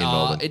to play in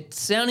Melbourne. It's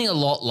sounding a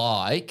lot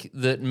like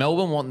that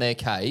Melbourne want their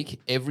cake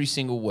every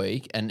single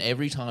week, and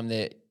every time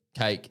their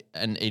cake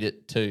and eat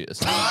it too.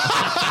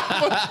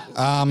 Fuck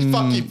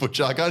you,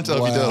 Butcher. I can't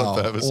tell if you do it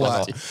on purpose or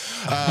not.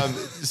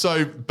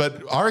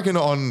 But I reckon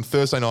on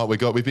Thursday night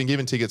we've been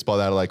given tickets by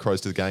the Adelaide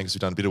Crows to the game because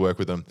we've done a bit of work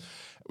with them.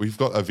 We've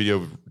got a video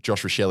of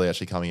Josh Rochelle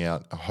actually coming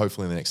out,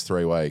 hopefully in the next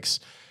 3 weeks.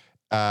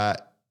 I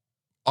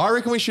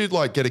reckon we should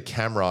like get a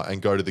camera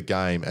and go to the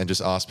game and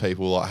just ask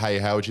people like, hey,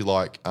 how would you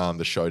like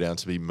the showdown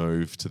to be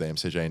moved to the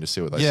MCG and just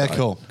see what they say? Yeah,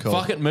 cool.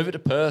 Fuck it, move it to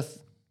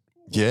Perth.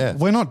 Yeah.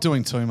 We're not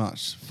doing too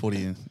much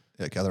footy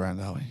at Gather Round,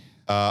 are we?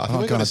 I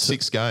think we're going to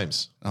 6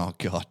 games. Oh,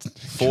 God.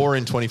 4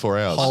 in 24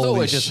 hours. I thought Holy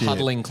we're just shit.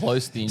 huddling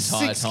close the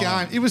entire 6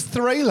 time. games. It was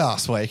 3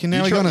 last week, and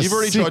now we're going to You've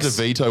already 6. tried to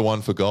veto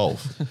one for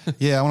golf.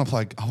 Yeah, I want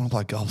to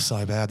play golf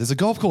so bad. There's a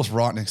golf course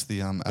right next to the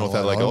North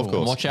Adelaide Golf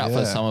Course. Watch out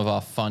for some of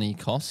our funny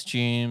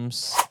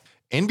costumes.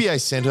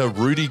 NBA centre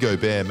Rudy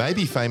Gobert may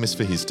be famous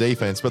for his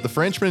defense, but the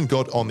Frenchman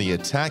got on the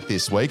attack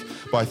this week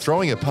by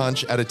throwing a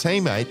punch at a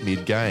teammate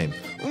mid-game.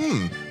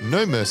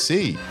 No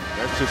mercy.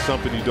 That's just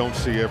something you don't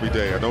see every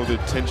day. I know the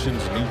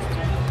tensions, and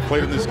you've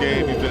played in this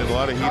game, you've been in a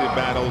lot of heated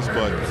battles,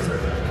 but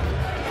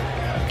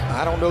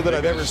I don't know that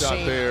I've ever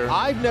seen. There.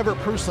 I've never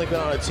personally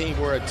been on a team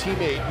where a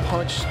teammate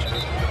punched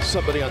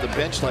somebody on the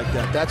bench like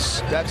that.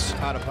 That's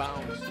out of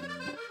bounds.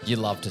 You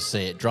love to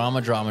see it.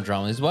 Drama, drama,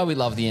 drama. This is why we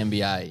love the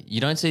NBA.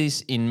 You don't see this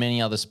in many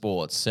other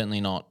sports,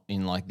 certainly not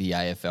in like the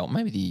AFL.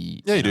 Maybe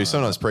the... Yeah, you do.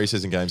 Sometimes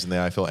preseason games in the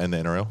AFL and the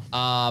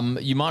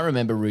NRL. You might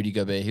remember Rudy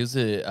Gobert. He was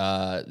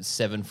a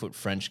 7-foot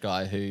French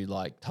guy who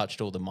like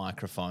touched all the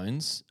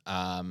microphones.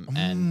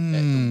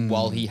 And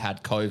while he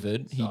had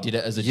COVID, he did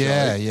it as a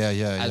joke.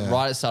 Yeah.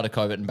 Right at the start of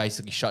COVID and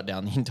basically shut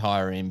down the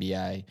entire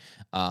NBA.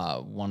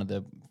 One of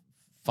the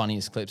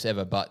funniest clips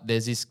ever. But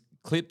there's this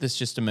clip that's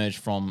just emerged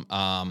from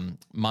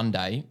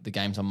Monday, the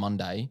game's on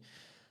Monday,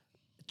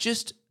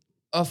 just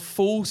a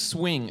full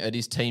swing at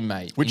his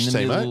teammate. Which in the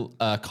teammate? Middle,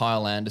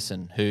 Kyle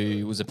Anderson,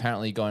 who was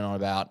apparently going on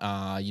about, when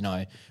are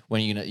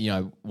you going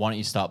to, why don't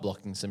you start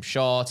blocking some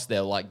shots?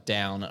 They're like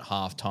down at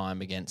halftime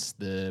against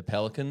the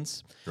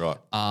Pelicans. Right.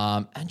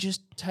 And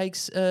just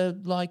takes a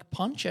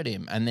punch at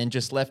him and then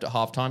just left at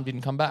halftime,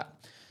 didn't come back.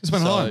 Just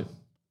went home.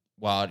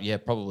 Well, yeah,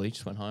 probably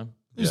just went home.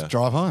 Just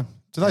drive home.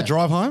 Do they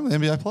drive home, the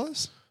NBA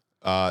players?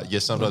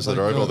 Yes, sometimes they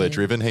drove or they're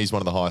driven. He's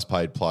one of the highest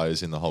paid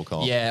players in the whole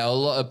comp. Yeah,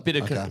 a bit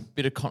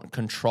of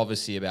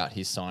controversy about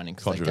his signing.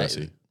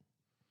 Controversy.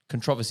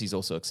 Controversy is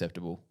also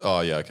acceptable.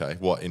 Oh, yeah, okay.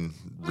 What, in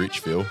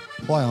Richville?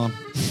 Play on.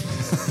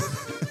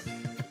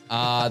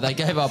 They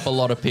gave up a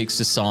lot of picks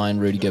to sign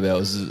Rudy Gobert.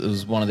 It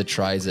was one of the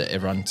trades that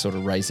everyone sort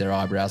of raised their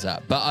eyebrows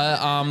at. But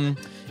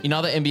in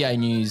other NBA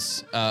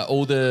news,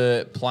 all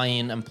the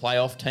play-in and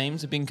playoff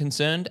teams have been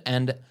concerned,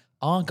 and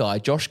our guy,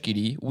 Josh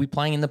Giddey, will be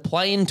playing in the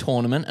play-in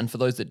tournament. And for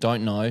those that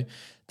don't know,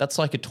 that's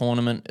like a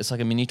tournament. It's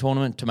like a mini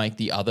tournament to make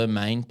the other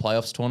main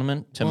playoffs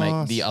tournament, to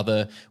make the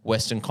other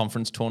Western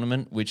Conference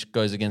tournament, which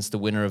goes against the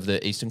winner of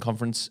the Eastern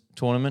Conference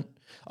tournament.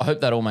 I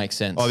hope that all makes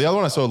sense. Oh, the other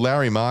one I saw,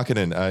 Larry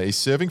Markkinen, he's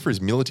serving for his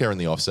military in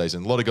the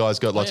off-season. A lot of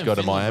guys like to go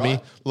to Miami.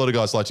 Right? A lot of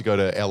guys like to go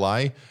to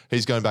LA.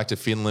 He's going back to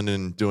Finland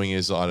and doing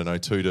his,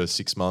 2 to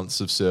 6 months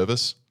of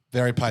service.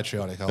 Very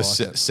patriotic. I like it.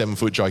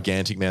 7-foot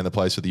gigantic man that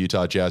plays for the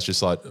Utah Jazz,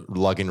 just like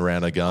lugging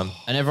around a gun.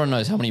 And everyone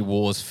knows how many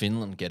wars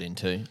Finland get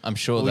into. I'm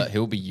sure that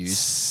he'll be used.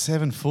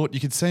 7 foot. You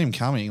could see him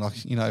coming. Like,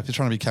 if they're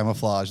trying to be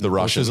camouflaged. The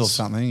Russians or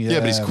something.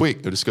 Yeah, but he's quick.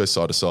 It'll just go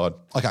side to side.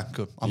 Okay,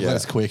 good. I'm glad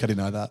it's quick. I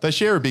didn't know that. They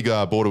share a big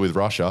border with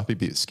Russia. Be a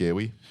bit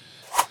scary.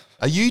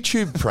 A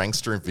YouTube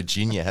prankster in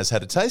Virginia has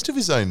had a taste of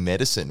his own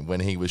medicine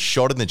when he was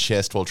shot in the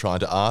chest while trying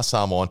to ask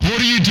someone, "What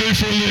do you do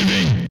for a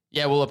living?"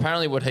 Yeah, well,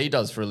 apparently what he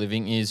does for a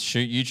living is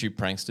shoot YouTube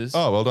pranksters.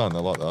 Oh, well done. I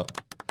like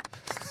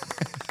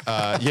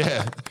that.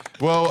 Yeah.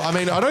 Well, I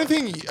mean, I don't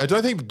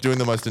think doing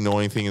the most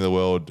annoying thing in the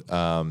world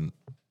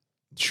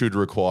should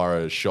require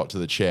a shot to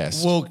the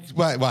chest. Well,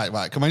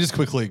 wait. Can I just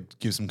quickly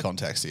give some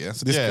context here?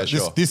 So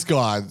this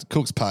guy,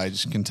 Cook's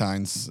page,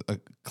 contains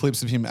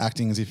clips of him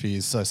acting as if he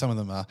is. So some of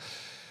them are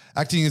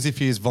acting as if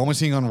he is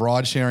vomiting on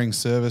ride-sharing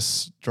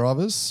service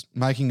drivers,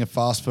 making a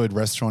fast food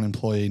restaurant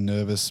employee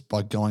nervous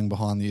by going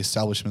behind the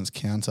establishment's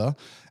counter,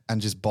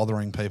 and just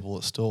bothering people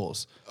at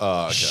stores.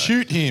 Okay.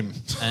 Shoot him.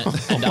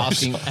 And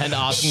asking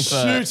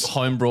for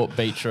home-brought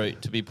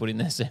beetroot to be put in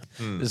there.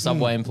 The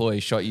Subway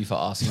employee shot you for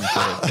asking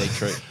for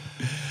beetroot.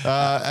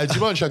 Do you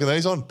mind chucking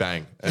these on?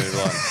 Bang. And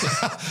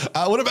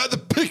what about the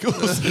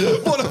pickles?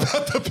 What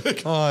about the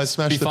pickles? Oh, I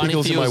smashed the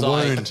pickles in my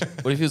wound.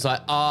 What if he was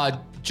like,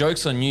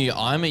 joke's on you,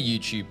 I'm a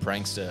YouTube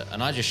prankster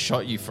and I just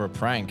shot you for a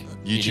prank.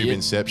 YouTube idiot.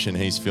 Inception,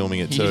 he's filming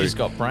it too. He just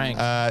got pranked.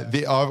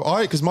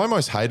 Because my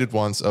most hated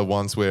ones are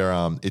ones where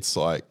it's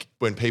like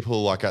when people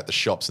are like at the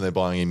shops and they're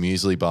buying a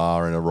muesli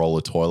bar and a roll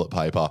of toilet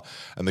paper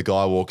and the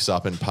guy walks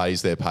up and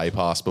pays their pay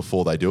pass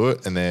before they do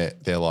it and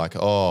they're like,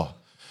 oh,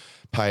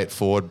 pay it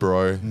forward,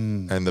 bro.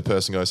 And the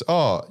person goes,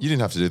 oh, you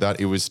didn't have to do that.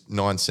 It was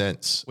 9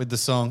 cents. With the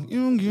song,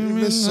 you give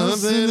me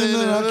something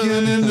that I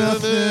can't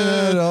nothing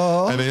at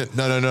all. I mean,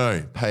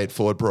 no. Pay it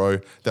forward, bro.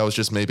 That was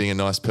just me being a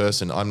nice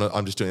person.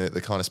 I'm just doing it at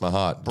the kindness of my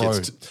heart. Bro.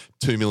 Gets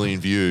 2 million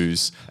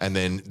views and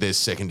then there's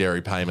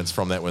secondary payments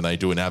from that when they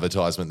do an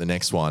advertisement, the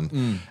next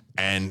one.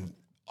 And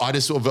I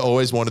just sort of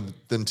always wanted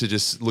them to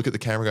just look at the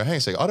camera and go, hang on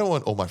a second, I don't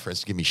want all my friends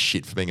to give me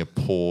shit for being a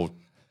poor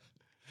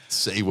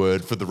C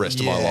word for the rest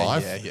of my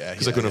life.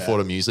 Because I couldn't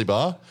afford a muesli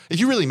bar. If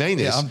you really mean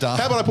this, I'm done.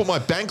 how about I put my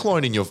bank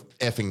loan in your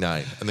effing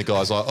name? And the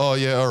guy's like, oh,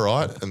 yeah, all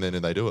right. And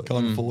then they do it.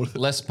 Can't afford it.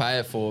 Less pay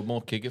it forward,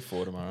 more kick it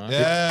forward, am I right?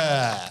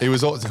 Yeah. He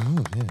was also,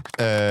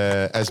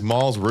 as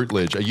Miles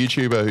Routledge, a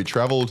YouTuber who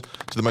travelled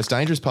to the most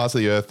dangerous parts of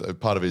the earth,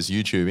 part of his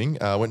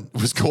YouTubing,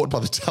 was caught by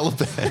the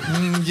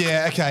Taliban.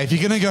 Yeah, okay. If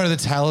you're going to go to the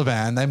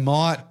Taliban, they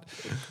might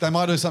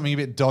do something a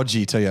bit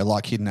dodgy to you,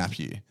 like kidnap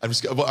you. I'm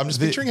just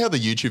picturing how the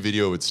YouTube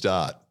video would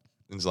start.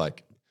 It's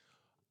like,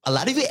 a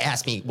lot of you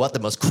ask me what the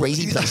most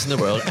crazy place in the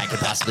world I could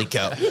possibly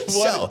go.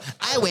 So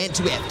I went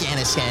to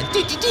Afghanistan.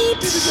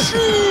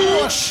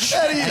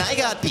 And I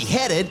got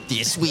beheaded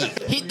this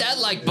week. Hit that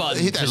like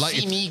button to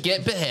see me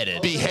get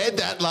beheaded. Behead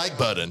that like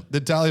button. The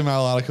Daily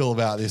Mail article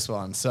about this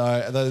one.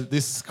 So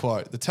this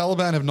quote, the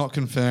Taliban have not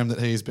confirmed that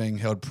he is being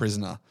held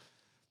prisoner.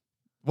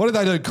 What did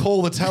they do?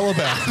 Call the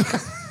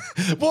Taliban?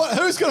 What?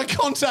 Who's going to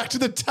contact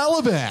the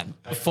Taliban?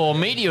 For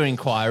media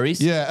inquiries,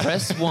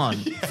 press 1.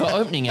 For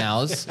opening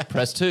hours,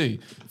 press 2.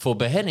 For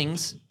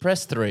beheadings,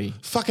 press 3.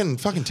 Fucking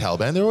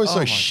Taliban. They're always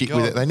so shit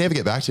with it. They never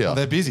get back to you.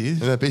 They're busy.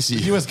 They're busy.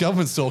 The US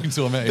government's talking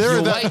to them.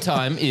 Your wait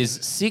time is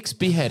 6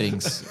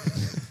 beheadings.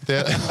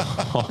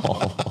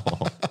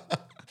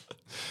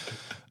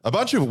 A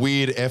bunch of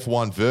weird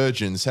F1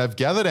 virgins have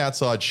gathered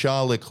outside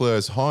Charles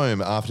Leclerc's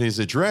home after his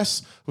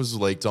address was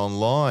leaked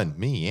online.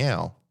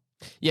 Meow.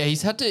 Yeah,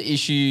 he's had to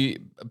issue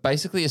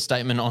basically a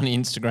statement on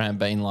Instagram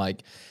being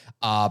like,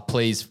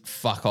 please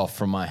fuck off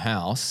from my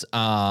house. Is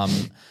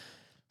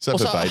that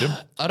verbatim?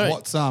 I don't.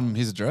 What's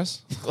his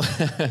address?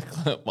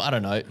 I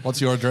don't know. What's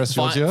your address,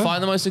 Giorgio?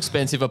 Find the most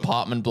expensive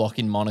apartment block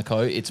in Monaco.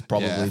 It's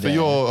probably there. For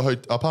your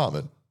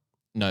apartment?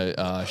 No,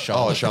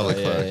 Charlotte. Oh, Charlotte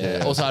Leclerc.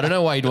 Yeah. Also, I don't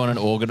know why you'd want an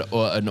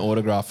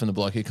autograph from the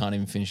bloke who can't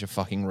even finish a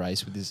fucking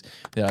race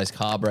without his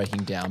car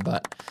breaking down.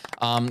 But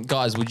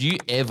guys, would you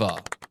ever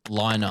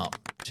line up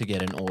to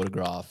get an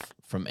autograph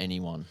from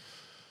anyone?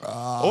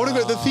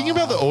 The thing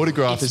about the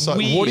autograph is like,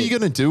 weird. what are you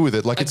going to do with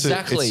it? Like,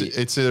 Exactly.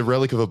 it's a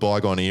relic of a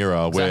bygone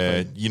era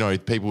where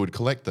people would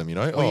collect them.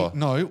 Autographs.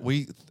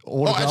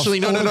 Actually,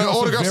 no.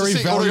 Autographs are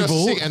sick. Autographs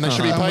are sick, and they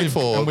should be paid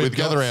for with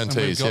gather round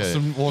tees.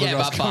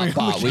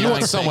 But you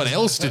want someone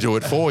else to do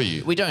it for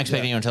you. We don't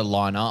expect anyone to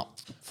line up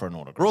for an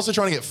autograph. We're also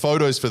trying to get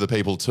photos for the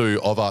people too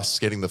of us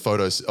getting the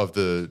photos of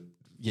the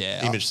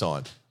image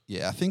signed.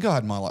 Yeah, I think I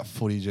had my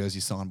footy jersey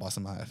signed by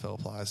some AFL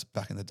players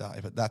back in the day,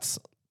 but that's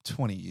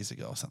 20 years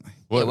ago or something.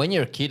 Yeah, when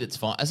you're a kid, it's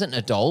fine. As an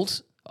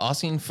adult,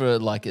 asking for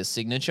a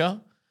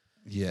signature,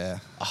 yeah,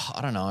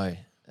 I don't know.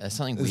 There's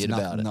something weird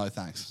about it. No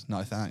thanks.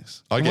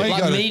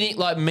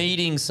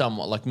 Meeting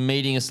someone, like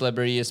meeting a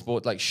celebrity, a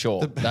sport,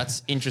 sure,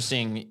 that's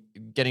interesting.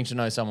 Getting to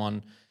know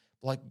someone,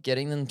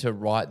 getting them to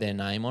write their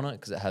name on it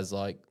because it has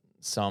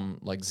some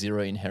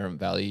zero inherent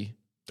value.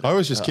 I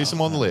always just kiss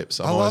them on the lips.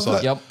 I'm always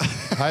like, yep.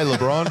 Hey,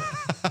 LeBron.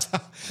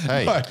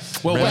 Hey,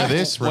 remember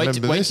this? Wait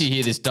till you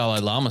hear this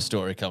Dalai Lama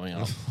story coming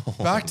up.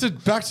 Back to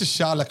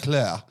Charles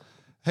Leclerc.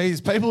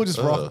 People just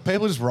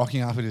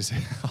rocking up at his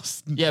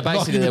house. Yeah,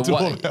 basically. I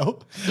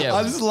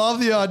just love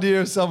the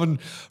idea of someone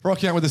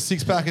rocking out with a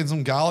 6-pack and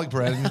some garlic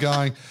bread and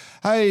going,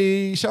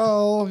 "Hey,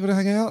 Charles, you want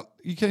to hang out?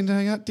 You keen to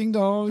hang out? Ding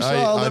dong,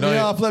 Charles, let me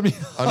up.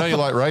 I know you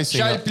like racing.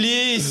 Charles,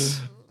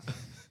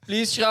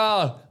 please,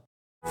 Charles."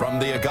 From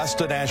the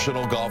Augusta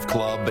National Golf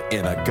Club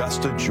in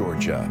Augusta,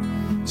 Georgia,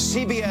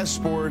 CBS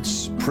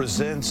Sports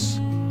presents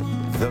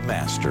The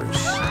Masters.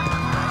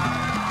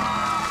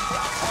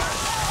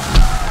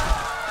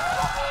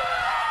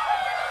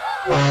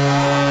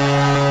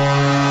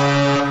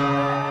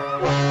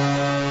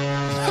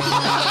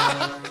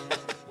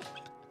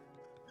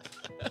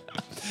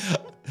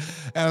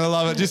 And I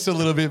love it. Just a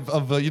little bit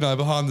of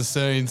behind the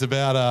scenes.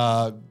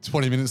 About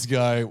 20 minutes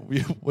ago,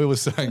 we were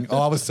saying,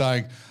 I was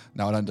saying,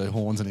 no, I don't do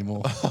horns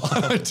anymore.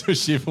 I don't do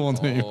shift horns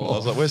anymore. I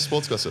was like, where's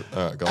Sports Gossip?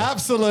 All right, go on.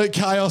 Absolute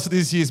chaos at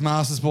this year's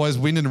Masters, boys.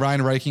 Wind and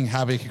rain wreaking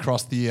havoc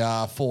across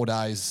the 4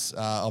 days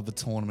of the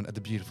tournament at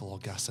the beautiful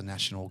Augusta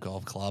National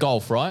Golf Club.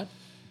 Golf, right?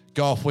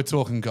 Golf. We're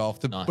talking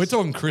golf. Nice. We're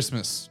talking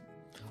Christmas.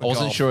 I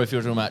wasn't golf. sure if you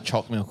were talking about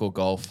choc milk or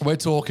golf. We're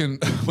talking.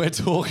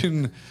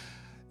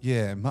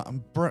 Yeah,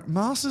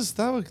 Masters,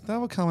 they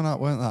were coming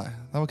up, weren't they?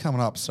 They were coming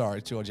up. Sorry,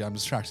 Georgie, I'm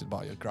distracted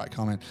by your great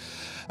comment.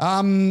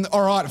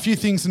 All right, a few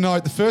things to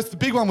note. The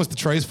big one was the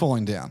trees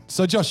falling down.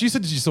 So, Josh, you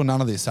said you saw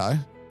none of this, eh?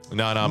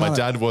 No, my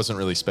dad wasn't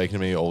really speaking to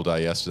me all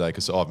day yesterday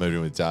because I've moved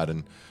in with Dad,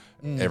 and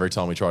every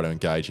time we try to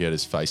engage, he had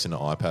his face in an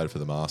iPad for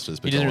the Masters.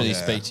 He doesn't really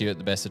speak to you at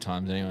the best of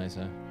times anyway,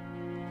 so...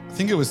 I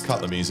think it was...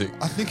 Cut the music.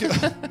 I think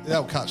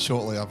that'll cut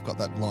shortly. I've got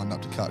that lined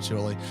up to cut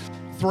shortly.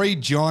 3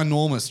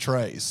 ginormous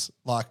trees,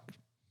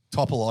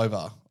 topple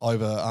over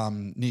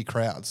near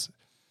crowds.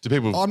 Do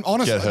people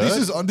honestly, get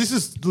hurt? This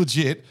is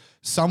legit.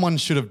 Someone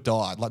should have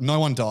died. No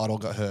one died or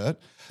got hurt.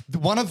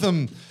 One of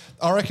them,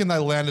 I reckon they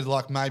landed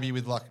maybe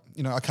with a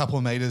couple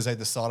of meters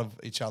either side of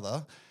each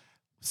other.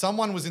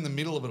 Someone was in the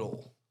middle of it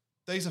all.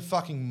 These are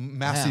fucking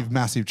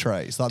massive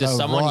trees. Does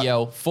someone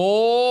yell,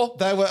 4?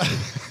 They were...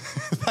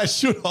 They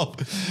should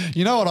have.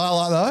 You know what I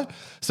like though?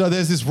 So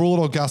there's this rule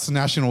at Augusta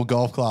National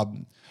Golf Club.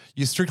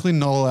 you're strictly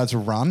not allowed to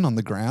run on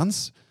the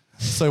grounds.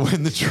 So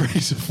when the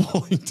trees are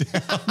falling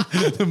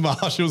down, the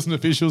marshals and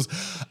officials,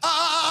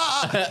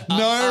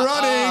 no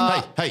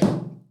running. Hey,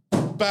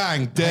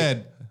 bang,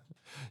 dead.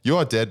 You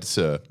are dead,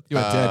 sir. You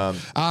are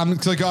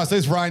dead. So, guys,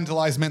 these rain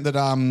delays meant that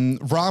Ram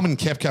and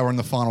Koepka were in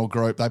the final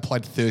group. They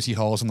played 30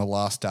 holes on the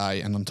last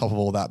day, and on top of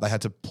all that, they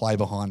had to play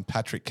behind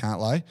Patrick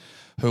Cantlay,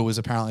 who was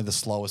apparently the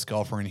slowest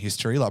golfer in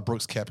history. Like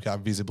Brooks Koepka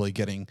visibly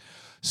getting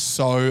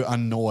so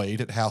annoyed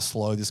at how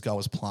slow this guy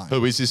was playing.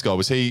 Who is this guy?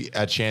 Was he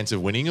a chance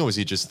of winning, or was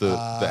he just the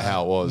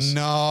how it was?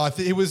 No, I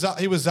think he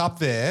was up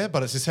there,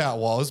 but it's just how it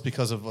was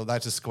because of they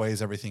had to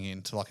squeeze everything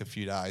into like a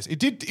few days.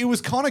 It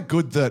was kind of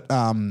good that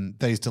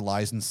these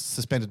delays and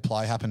suspended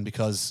play happened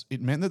because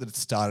it meant that it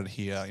started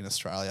here in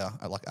Australia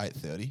at like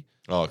 8:30.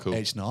 Oh, cool.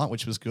 Each night,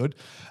 which was good.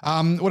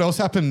 What else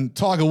happened?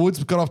 Tiger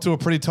Woods got off to a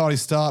pretty tidy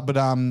start, but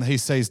he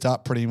seized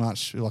up pretty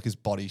much, like his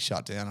body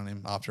shut down on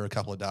him after a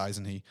couple of days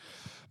and he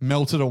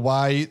melted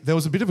away. There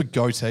was a bit of a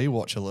goatee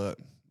watch alert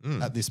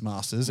at this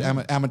Masters.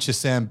 Amateur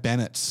Sam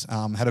Bennett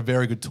had a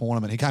very good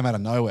tournament. He came out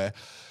of nowhere.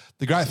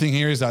 The great thing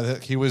here is though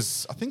that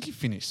I think he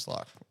finished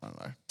like, I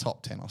don't know,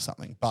 top 10 or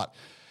something. But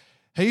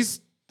he's,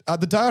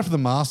 the day after the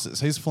Masters,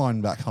 he's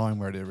flown back home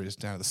wherever it is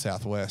down to the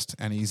southwest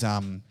and he's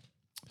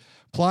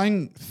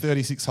playing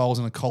 36 holes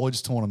in a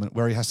college tournament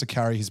where he has to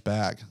carry his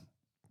bag.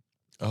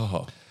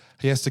 Oh.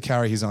 He has to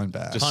carry his own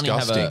bag.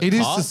 Disgusting. It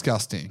is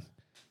disgusting.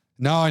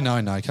 No, you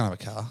can't have a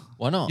car.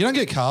 Why not? You don't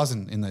get cars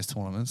in these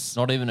tournaments.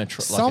 Not even a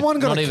Someone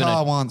got a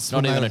car once.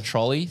 Not even a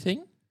trolley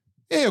thing?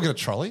 Yeah, you'll get a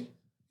trolley.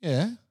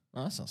 Yeah.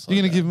 Oh, that's not so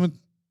You're going to bad.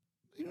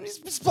 give him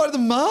He's played the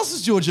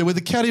Masters, Georgia, where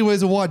the caddy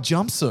wears a white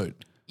jumpsuit.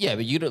 Yeah,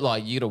 but you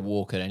gotta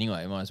walk it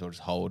anyway. You might as well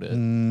just hold it.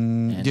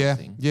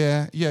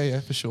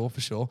 Yeah, for sure.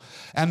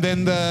 And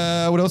then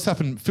what else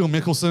happened? Phil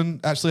Mickelson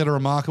actually had a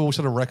remarkable,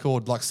 shot a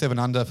record like 7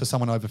 under for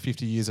someone over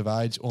 50 years of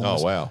age.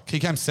 Almost. Oh wow! He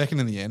came second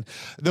in the end.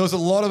 There was a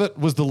lot of it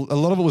was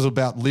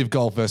about Live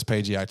Golf versus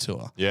PGA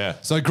Tour. Yeah.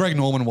 So Greg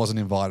Norman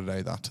wasn't invited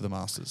either to the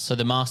Masters. So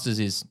the Masters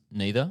is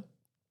neither.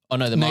 Oh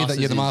no, the Neither, Masters.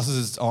 yeah, the Masters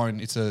is own.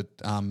 It's a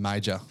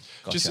major.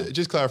 Gotcha.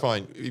 Just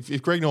clarifying, if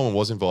Greg Norman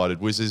was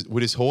invited, would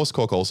his horse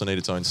cock also need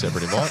its own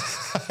separate invite?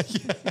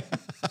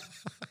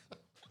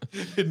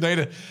 He'd need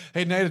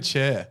a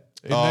chair.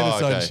 He'd need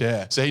his own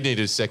chair. So he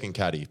needed a second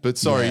caddy. But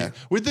sorry,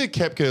 with the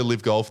Koepka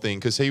Live Golf thing,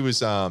 because he was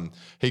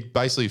he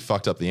basically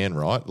fucked up the end,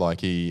 right? Like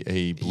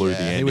he blew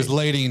the end. He was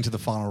leading into the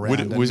final round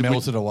and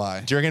melted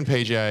away. Do you reckon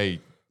PGA,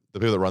 the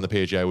people that run the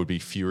PGA, would be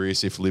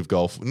furious if Live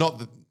Golf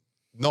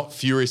not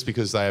furious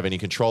because they have any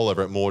control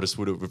over it, more just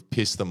would have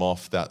pissed them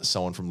off that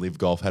someone from Live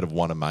Golf had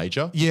won a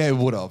major? Yeah, it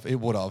would have.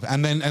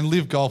 And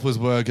Live Golfers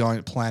were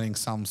planning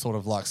some sort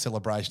of like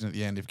celebration at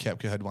the end if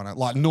Koepka had won it.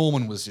 Like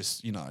Norman was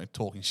just,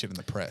 talking shit in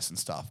the press and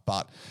stuff.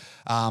 But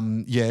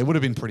it would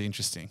have been pretty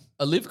interesting.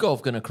 Are Live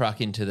Golf going to crack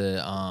into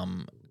the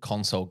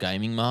console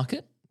gaming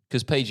market?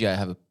 Because PGA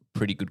have a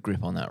pretty good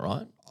grip on that,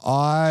 right?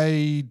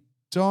 I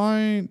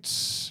don't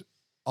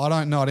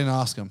know. I didn't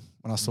ask him.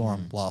 When I saw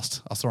him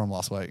last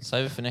week.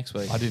 Save it for next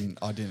week. I didn't.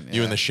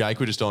 You and the Shake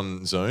were just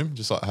on Zoom,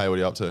 just like, hey, what are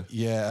you up to?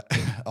 Yeah.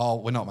 Oh,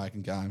 we're not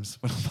making games.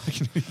 We're not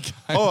making any games.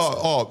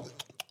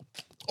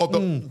 But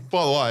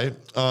by the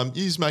way,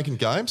 you's making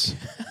games?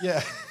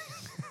 Yeah.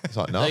 It's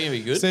like, no. They're going to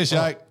be good. See you,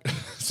 Shake.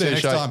 See you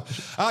next time.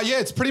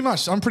 It's pretty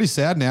much, I'm pretty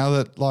sad now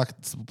that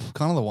it's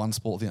kind of the one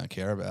sport thing I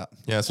care about.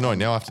 Yeah, it's annoying.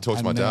 Now I have to talk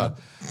to my dad.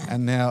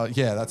 And now,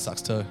 that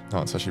sucks too.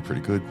 Oh, it's actually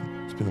pretty good.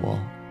 It's been a while.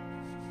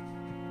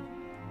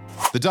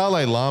 The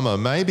Dalai Lama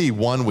may be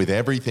one with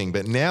everything,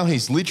 but now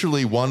he's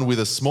literally one with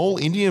a small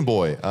Indian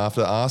boy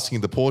after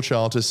asking the poor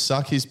child to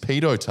suck his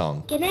pedo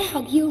tongue. Can I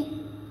hug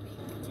you?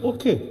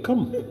 Okay,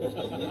 come.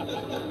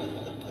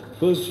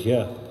 First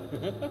here.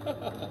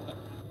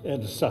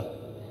 And suck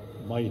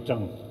my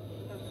tongue.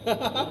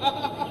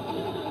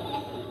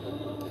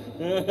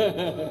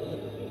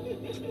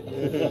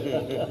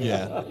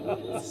 Yeah.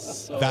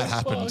 That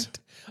happened.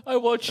 I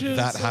watched it.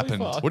 That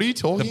happened. What are you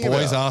talking about? The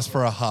boys asked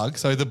for a hug.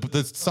 So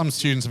some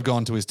students have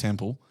gone to his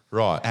temple.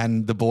 Right.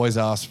 And the boys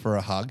asked for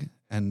a hug.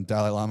 And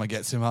Dalai Lama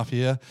gets him up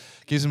here,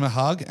 gives him a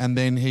hug, and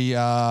then he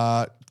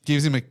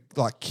gives him a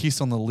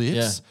kiss on the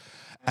lips.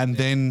 Yeah. And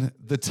then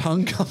the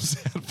tongue comes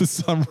out for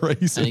some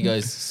reason. And he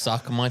goes,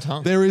 suck my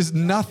tongue. There's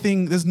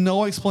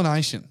no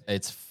explanation.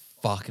 It's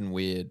fucking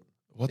weird.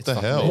 What the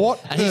hell? What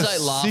and he's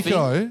like laughing.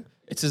 Sicko?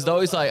 It's as though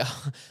he's like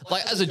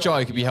as a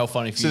joke, it'd be how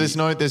funny if So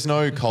there's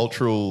no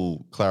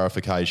cultural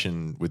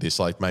clarification with this.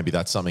 Like maybe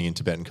that's something in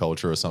Tibetan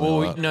culture or something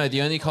like that. No,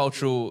 the only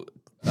cultural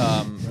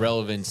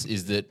relevance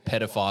is that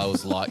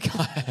pedophiles like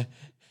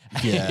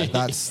Yeah,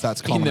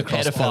 that's common in the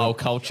pedophile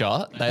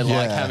culture. They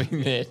like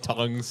having their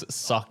tongues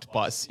sucked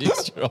by a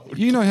 6-year-old.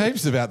 You know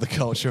heaps about the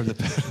culture of the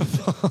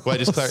pedophile. Wait,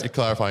 just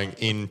clarifying,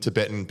 in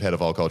Tibetan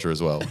pedophile culture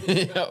as well.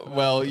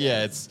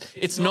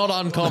 It's not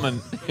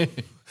uncommon.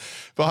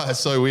 But it's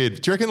so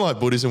weird. Do you reckon like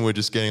Buddhism were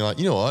just getting like,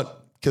 you know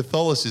what?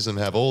 Catholicism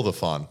have all the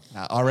fun.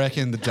 I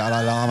reckon the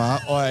Dalai Lama.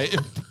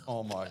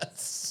 Oh my!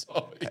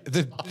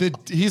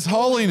 His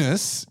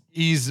Holiness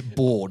is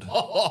bored.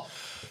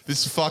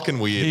 This is fucking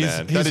weird,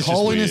 man. His That is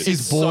Holiness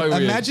just is weird.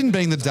 born. Imagine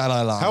being the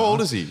Dalai Lama. How old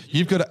is he?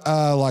 You've got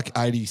like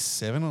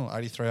 87 or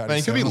 83, 87. Man,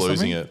 he could be or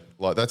losing something. it.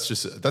 Like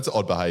that's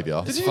odd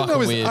behaviour. Did you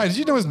know did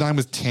you know his name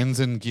was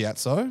Tenzin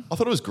Gyatso? I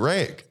thought it was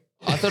Greg.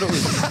 I thought it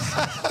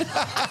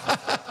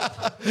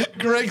was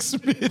Greg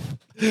Smith.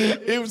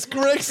 It was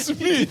Greg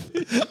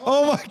Smith.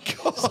 Oh my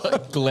God.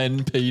 like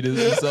Glenn Peters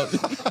or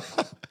something.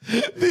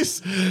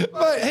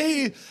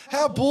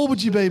 How bored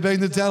would you be being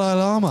the Dalai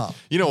Lama?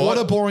 You know what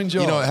a boring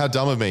job. You know how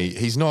dumb of me.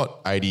 He's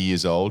not 80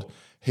 years old.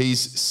 He's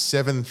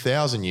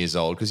 7,000 years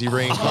old because he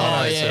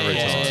reincarnates every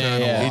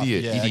time.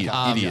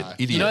 Idiot.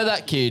 You know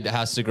that kid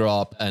has to grow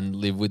up and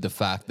live with the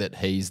fact that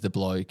he's the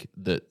bloke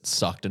that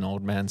sucked an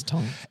old man's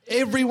tongue.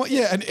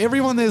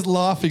 Everyone there's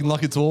laughing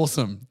like it's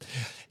awesome.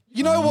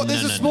 You know what?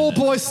 There's a small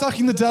boy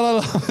sucking the Dalai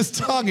Lama's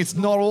tongue. It's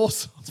not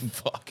awesome.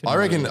 I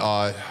reckon.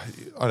 I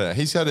don't know.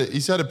 He's had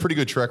a pretty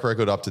good track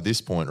record up to this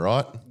point,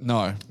 right?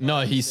 No,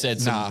 he said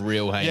some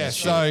real heinous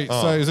shit.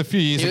 So it was a few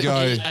years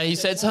ago. He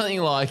said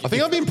something like, I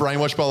think I've been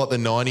brainwashed by like the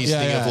 90s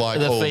thing of like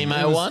the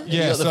female one.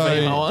 Yeah, You got the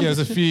female one? it was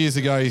a few years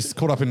ago. He's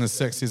caught up in the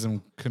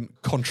sexism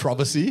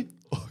controversy,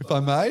 if I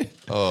may.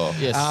 Oh,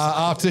 yes.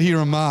 After he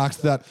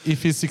remarked that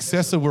if his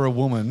successor were a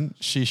woman,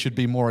 she should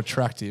be more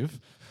attractive.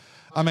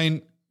 I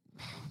mean,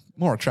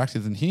 more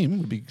attractive than him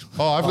would be.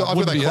 Oh,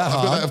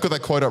 I've got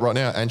that quote up right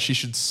now, and she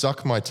should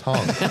suck my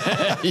tongue. No,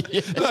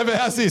 but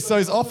how's this? So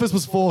his office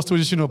was forced to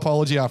issue an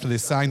apology after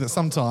this, saying that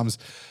sometimes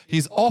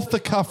his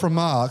off-the-cuff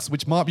remarks,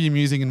 which might be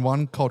amusing in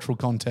one cultural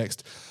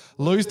context,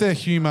 lose their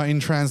humour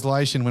in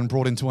translation when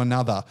brought into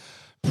another.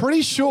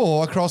 Pretty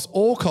sure across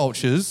all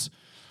cultures,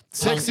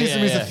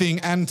 sexism is a thing,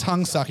 and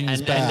tongue sucking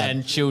is bad.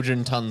 And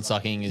children tongue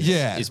sucking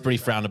is pretty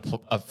frowned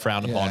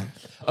upon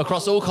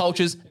across all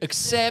cultures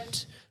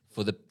except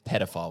for the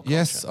pedophile culture.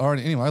 Yes, all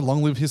right, anyway,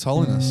 long live His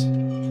Holiness.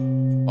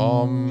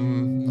 I'll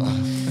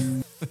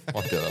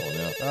get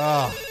that one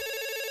out.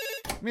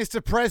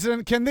 Mr.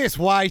 President, can this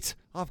wait?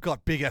 I've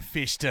got bigger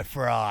fish to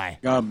fry.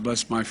 God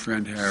bless my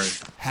friend Harry.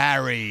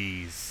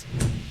 Harry's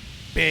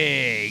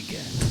big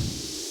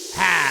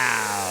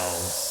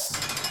house.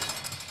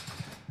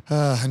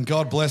 And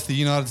God bless the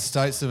United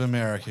States of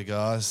America,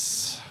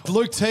 guys.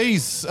 Luke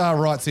Tees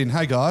writes in,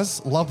 hey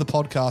guys, love the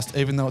podcast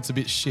even though it's a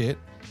bit shit.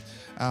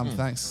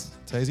 Thanks,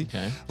 Teesy.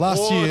 Okay.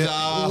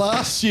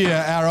 Last year,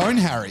 our own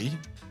Harry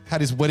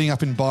had his wedding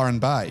up in Byron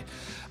Bay.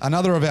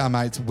 Another of our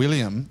mates,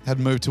 William, had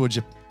moved to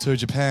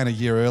Japan a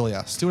year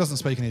earlier. Still doesn't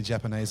speak any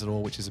Japanese at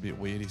all, which is a bit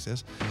weird, he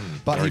says.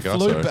 But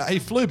he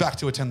flew back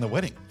to attend the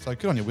wedding. So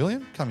good on you,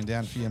 William, coming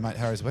down for your mate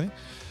Harry's wedding.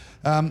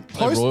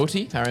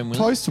 Royalty, Harry and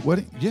William?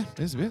 Post-wedding,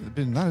 there's a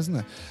bit of that, isn't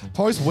there?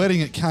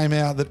 Post-wedding, it came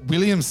out that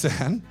William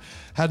San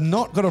had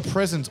not got a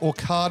present or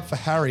card for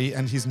Harry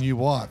and his new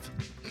wife.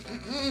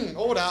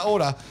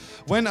 Order.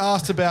 When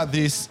asked about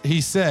this,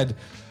 he said,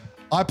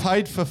 I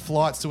paid for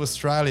flights to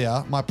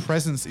Australia. My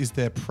presence is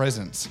their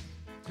presence.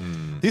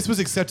 This was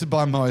accepted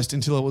by most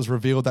until it was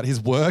revealed that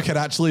his work had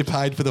actually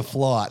paid for the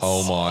flights.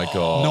 Oh my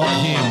God. Not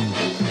him.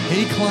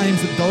 He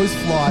claims that those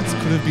flights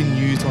could have been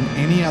used on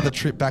any other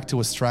trip back to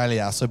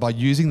Australia. So by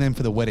using them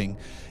for the wedding,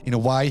 in a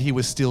way, he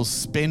was still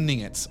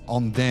spending it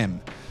on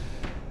them.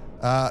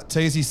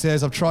 Teasy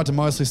says, I've tried to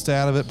mostly stay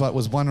out of it, but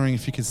was wondering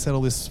if you could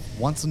settle this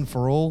once and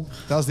for all.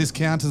 Does this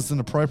count as an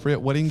appropriate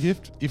wedding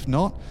gift? If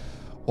not,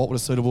 what would a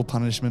suitable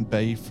punishment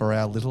be for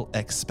our little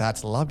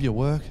expats? Love your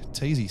work.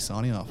 Teasy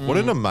signing off. What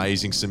an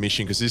amazing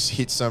submission, because this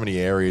hits so many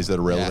areas that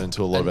are relevant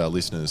to a lot of our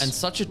listeners. And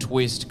such a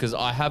twist, because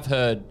I have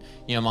heard,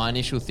 my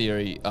initial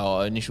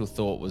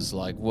thought was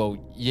like,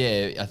 well,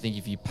 yeah, I think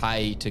if you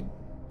pay to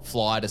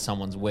fly to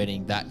someone's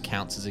wedding, that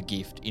counts as a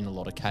gift in a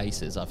lot of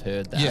cases. I've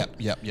heard that.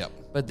 Yep.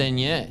 But then,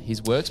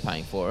 his work's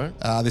paying for it.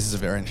 This is a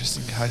very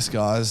interesting case,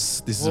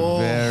 guys. This is a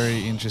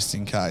very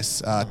interesting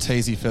case.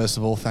 Teasy, first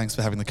of all, thanks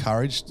for having the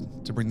courage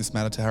to bring this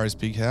matter to Harry's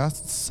big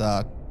house.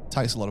 It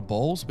takes a lot of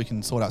balls. We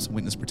can sort out some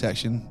witness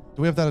protection.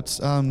 Do we have that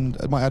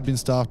at my admin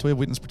staff? Do we have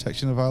witness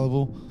protection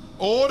available?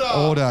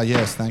 Order,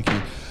 yes, thank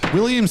you.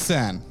 William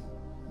San,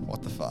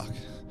 what the fuck?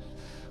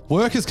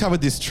 Work has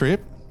covered this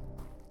trip.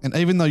 And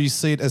even though you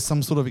see it as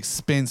some sort of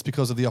expense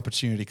because of the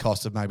opportunity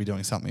cost of maybe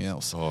doing something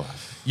else,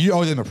 you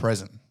owe them a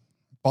present.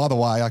 By the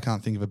way, I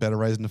can't think of a better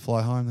reason to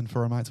fly home than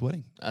for a mate's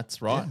wedding.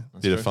 That's right. Yeah.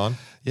 That's Did it fun?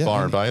 Yeah.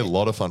 Byron Bay, a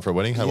lot of fun for a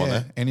wedding. Had one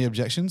there. Any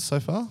objections so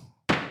far?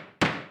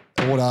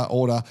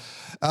 Order.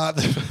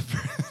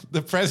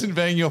 The present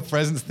being your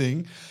presence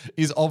thing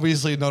is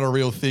obviously not a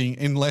real thing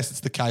unless it's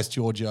the case,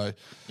 Giorgio.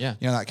 Yeah.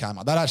 That came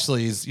up. That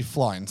actually is, you're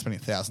flying, spending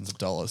thousands of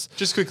dollars.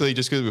 Just quickly,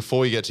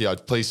 before you get to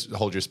please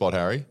hold your spot,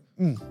 Harry.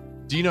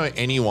 Do you know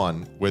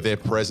anyone where their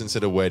presence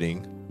at a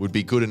wedding would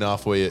be good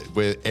enough where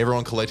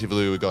everyone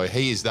collectively would go,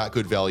 he is that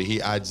good value,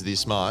 he adds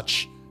this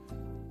much,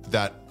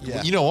 that,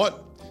 you know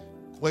what?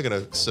 We're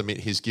going to submit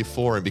his gift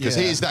for him because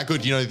he is that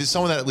good. There's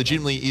someone that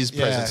legitimately is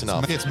presence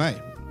enough. It's me.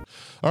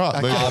 All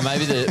right.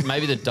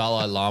 Maybe the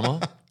Dalai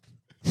Lama.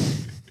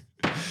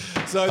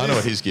 I know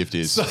what his gift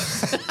is.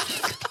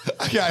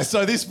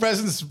 So this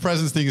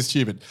presence thing is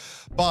stupid.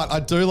 But I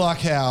do like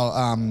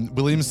how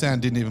William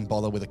Sound didn't even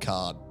bother with a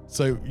card.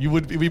 So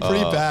it'd be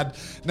pretty bad.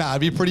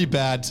 It'd be pretty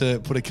bad to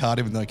put a card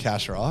in with no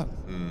cash, right?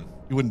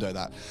 You wouldn't do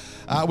that.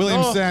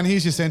 Williamstown,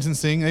 here's your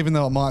sentencing. Even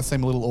though it might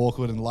seem a little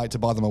awkward and late to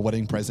buy them a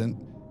wedding present,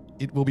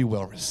 it will be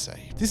well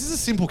received. This is a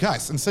simple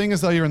case. And seeing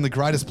as though you're in the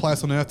greatest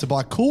place on earth to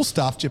buy cool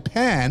stuff,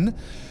 Japan,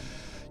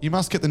 you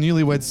must get the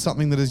newlyweds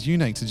something that is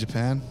unique to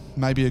Japan.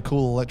 Maybe a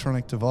cool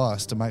electronic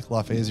device to make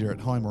life easier at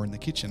home or in the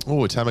kitchen.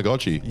 Oh, a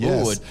Tamagotchi.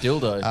 Yes. Oh, a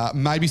dildo.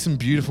 Maybe some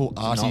beautiful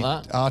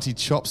arty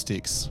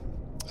chopsticks.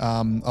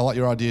 I like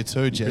your idea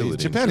too, Jay.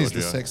 Japan is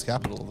the sex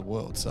capital of the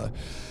world. So,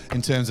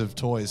 in terms of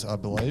toys, I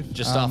believe.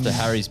 Just after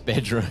Harry's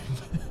bedroom.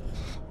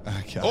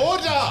 Okay.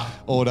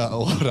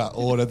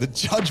 Order! The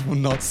judge will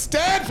not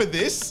stand for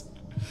this.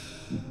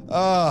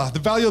 The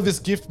value of this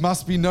gift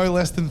must be no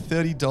less than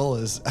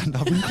 $30. And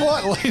I've been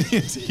quite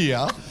lenient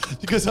here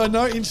because I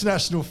know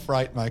international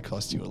freight may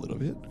cost you a little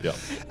bit. Yeah.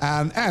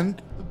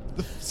 And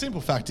the simple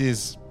fact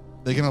is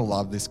they're going to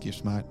love this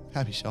gift, mate.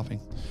 Happy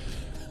shopping.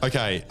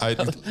 Okay, I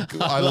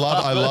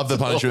love the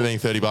punishment being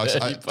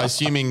 $30.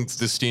 Assuming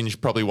the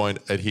Stinge probably won't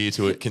adhere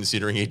to it,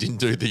 considering he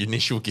didn't do the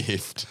initial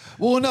gift.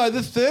 Well, no,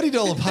 the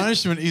 $30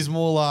 punishment is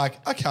more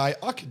like, okay,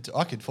 I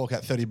could fork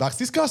out $30.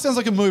 This guy sounds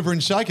like a mover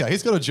and shaker.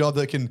 He's got a job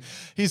that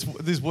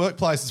his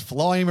workplace is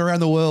flying him around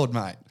the world,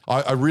 mate.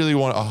 I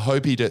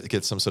hope he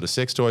gets some sort of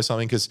sex toy or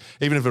something, because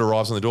even if it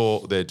arrives on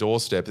their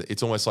doorstep,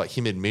 it's almost like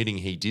him admitting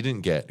he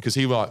didn't get, because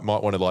he might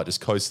want to just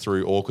coast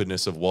through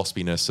awkwardness of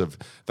waspiness of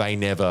they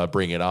never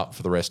bring it up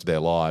for the rest of their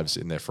lives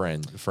in their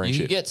friendship. You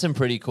can get some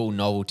pretty cool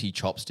novelty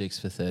chopsticks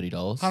for $30.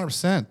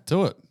 100%.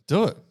 Do it.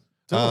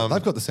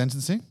 They've got the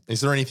sentencing.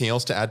 Is there anything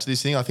else to add to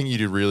this thing? I think you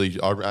did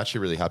I'm actually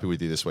really happy with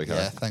you this week.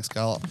 Yeah, thanks,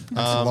 Carl.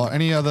 Thanks a lot.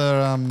 Any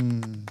other...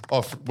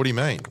 what do you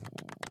mean?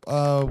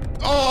 There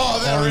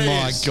it is.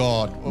 My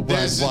God.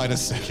 Wait a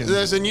second.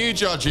 There's a new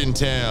judge in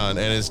town,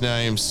 and his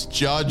name's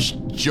Judge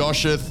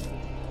Josheth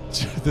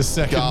the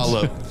second.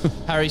 Garlip.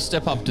 Harry,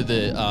 step up to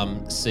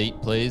the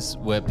seat, please,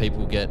 where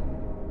people get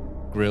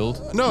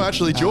grilled. No,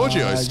 actually,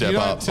 Giorgio, step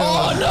up.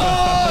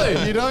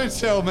 No! You don't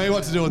tell me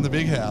what to do in the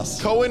big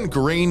house. Cohen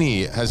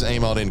Greeny has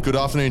emailed in, good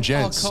afternoon,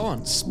 gents.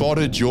 Cohen.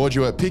 Spotted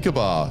Giorgio at Pick a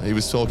Bar. He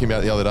was talking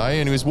about the other day,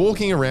 and he was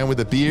walking around with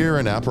a beer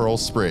and Aperol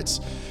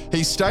Spritz.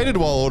 He stated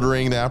while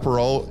ordering the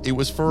Aperol, it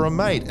was for a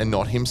mate and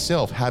not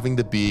himself, having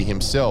the beer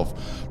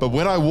himself. But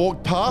when I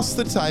walked past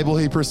the table,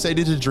 he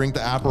proceeded to drink the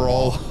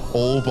Aperol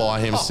all by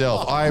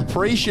himself. I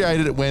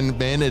appreciated it when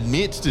men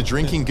admit to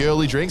drinking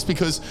girly drinks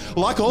because,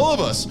 like all of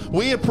us,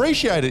 we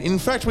appreciate it. In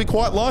fact, we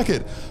quite like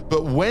it.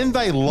 But when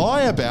they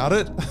lie about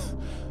it,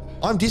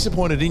 I'm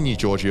disappointed in you,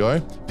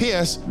 Giorgio.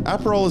 P.S.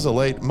 Aperol is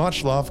elite.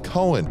 Much love,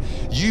 Cohen.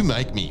 You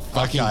make me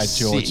fucking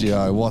sick.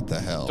 Giorgio, what the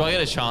hell? Do I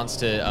get a chance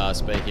to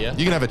speak here?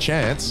 You can have a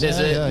chance.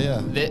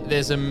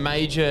 There's a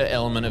major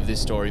element of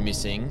this story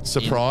missing.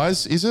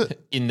 Surprise, is it?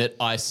 In that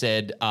I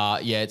said,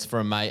 yeah, it's for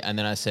a mate. And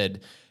then I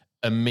said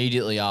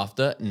immediately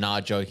after,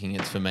 nah, joking,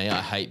 it's for me. I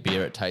hate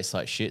beer. It tastes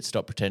like shit.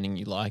 Stop pretending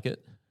you like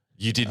it.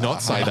 You did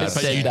not say that,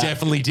 but you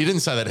definitely didn't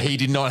say that. He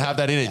did not have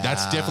that in it.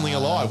 That's definitely a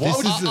lie. Why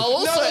would I'll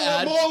also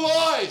add more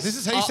lies? This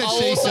is he said,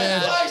 she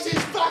said. This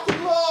is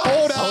fucking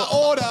lies.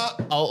 Order.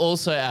 I'll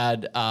also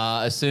add,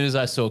 as soon as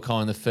I saw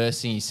Colin, the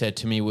first thing he said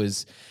to me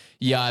was,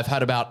 yeah, I've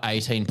had about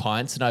 18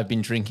 pints and I've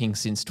been drinking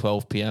since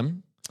 12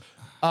 p.m.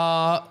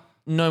 No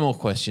more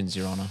questions,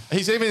 Your Honour.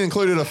 He's even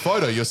included a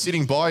photo. You're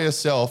sitting by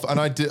yourself,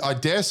 and I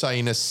dare say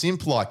in a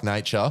simp-like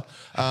nature,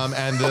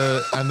 and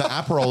the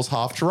Aperol's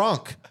half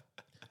drunk.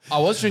 I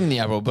was drinking the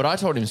Aperol, but I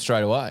told him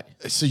straight away.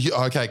 So,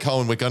 okay,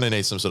 Colin, we're going to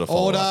need some sort of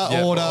follow-up.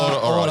 Order.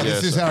 Right,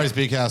 this is Harry's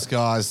Big House,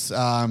 guys.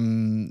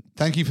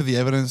 Thank you for the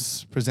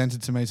evidence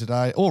presented to me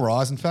today. All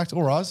rise, in fact.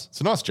 All rise.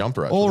 It's a nice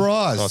jumper, actually. All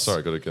rise. Oh,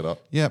 sorry, got to get up.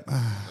 Yep.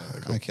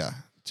 Cool. Okay.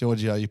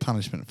 Giorgio, your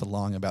punishment for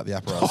lying about the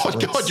Aperol. Oh,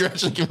 God, you're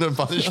actually giving him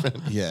punishment.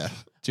 Yeah.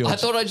 I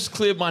thought I just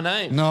cleared my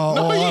name.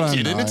 No,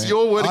 you didn't. It's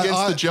your word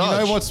against the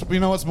judge. You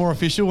know what's more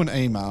official? An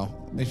email.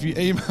 If you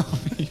email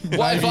me,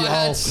 well, if I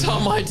had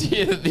some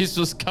idea that this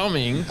was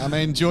coming. I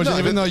mean, Giorgio,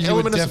 even though you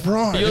were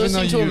you're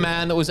listening to a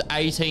man that was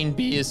 18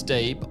 beers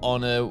deep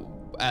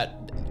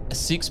at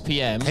 6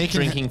 p.m.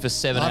 drinking for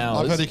 7 hours.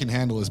 I've heard he can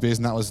handle his beers,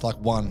 and that was like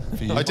one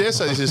for you. I dare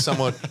say this is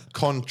somewhat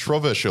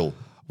controversial.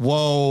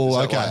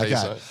 Whoa,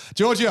 okay.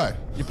 Giorgio,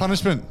 your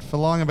punishment for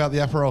lying about the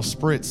Aperol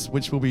Spritz,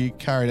 which will be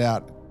carried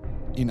out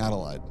in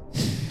Adelaide.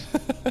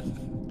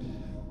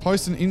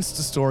 Post an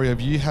Insta story of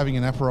you having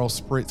an Aperol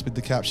Spritz with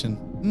the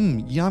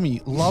caption, yummy,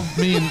 love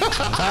me an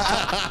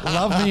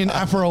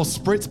Aperol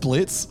Spritz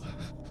blitz.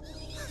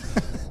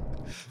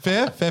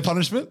 Fair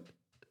punishment?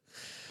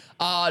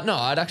 No,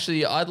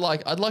 I'd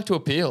like to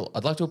appeal.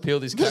 I'd like to appeal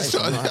this case.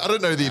 I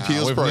don't know the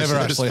appeals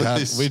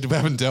process. We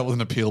haven't dealt with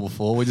an appeal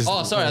before.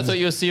 Sorry, I thought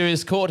you were a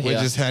serious court here.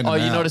 We're just handing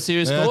you're not a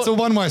serious court? It's a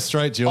one-way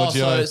street,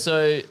 Giorgio.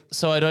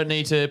 So I don't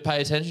need to pay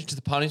attention to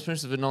the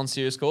punishments of a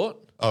non-serious court?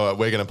 All right,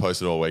 we're going to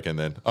post it all weekend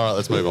then. All right,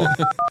 let's move on.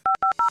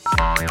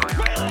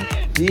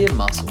 Dear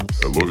Muscles.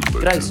 Hello,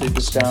 G'day,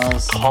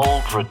 superstars.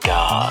 Cold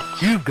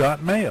regards. You've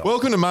got mail.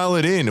 Welcome to Mail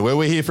It In, where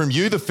we hear from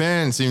you, the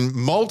fans, in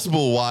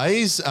multiple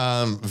ways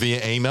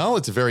via email.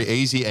 It's a very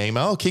easy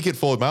email,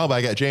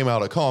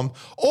 kickitforwardmailbag@gmail.com,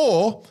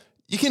 or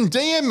you can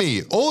DM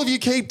me. All of you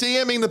keep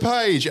DMing the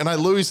page and I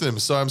lose them.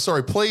 So I'm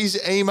sorry. Please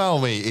email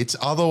me.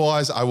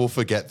 Otherwise I will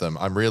forget them.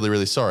 I'm really,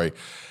 really sorry.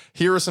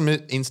 Here are some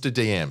Insta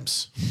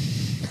DMs.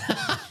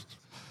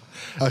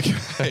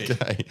 Okay.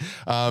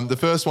 The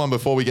first one,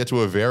 before we get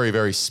to a very,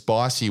 very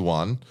spicy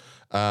one,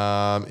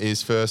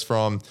 is first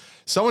from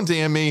someone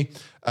DM me.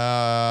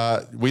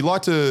 We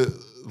like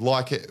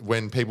it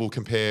when people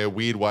compare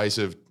weird ways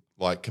of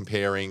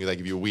comparing. They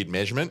give you a weird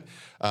measurement.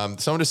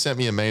 Someone just sent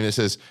me a meme that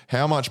says,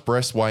 how much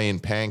breast weigh in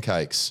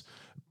pancakes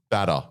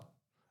batter?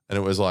 And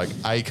it was like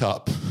a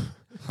cup.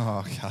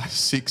 Oh, okay.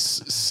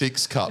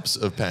 Six cups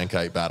of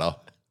pancake batter.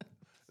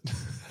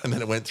 And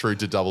then it went through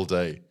to double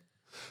D.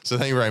 So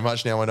thank you very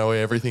much. Now I know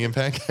everything in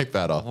pancake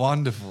batter.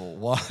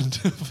 Wonderful.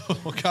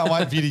 Can't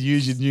wait for you to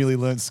use your newly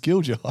learnt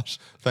skill, Josh.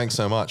 Thanks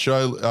so much.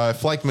 Should I,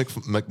 Flake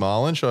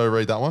McMarlin, should I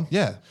read that one?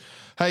 Yeah.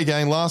 Hey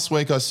gang, last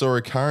week I saw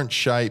a current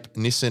shape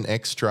Nissan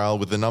X-Trail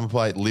with the number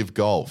plate Live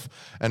Golf,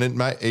 and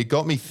it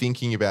got me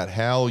thinking about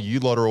how you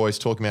lot are always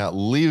talking about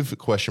Live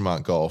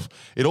Golf.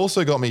 It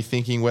also got me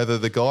thinking whether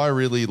the guy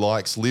really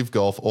likes Live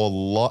Golf or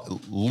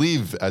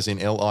Live as in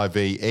Live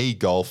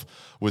golf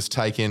was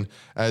taken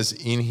as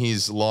in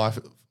his life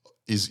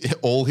is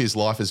all his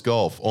life is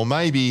golf. Or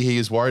maybe he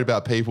is worried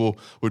about people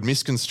would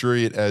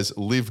misconstrue it as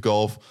Live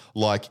Golf,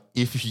 like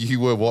if you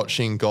were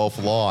watching golf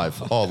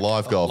live. Oh,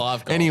 live golf.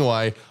 Live golf.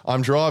 Anyway,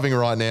 I'm driving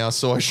right now,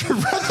 so I should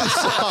wrap this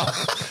up.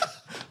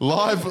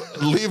 Live,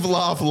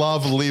 laugh,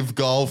 love, live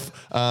golf.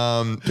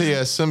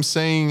 P.S. I'm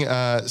seeing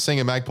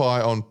a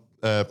magpie on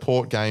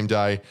Port game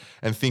day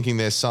and thinking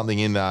there's something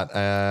in that.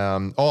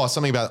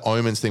 Something about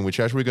Omens thing,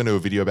 which actually we're going to do a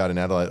video about in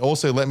Adelaide.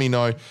 Also, let me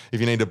know if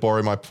you need to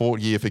borrow my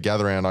Port gear for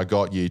Gather Round. I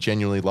got you.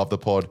 Genuinely love the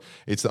pod.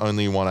 It's the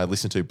only one I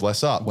listen to.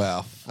 Bless up.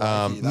 Wow.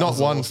 Not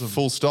one awesome.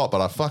 Full stop,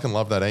 but I fucking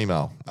love that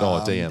email.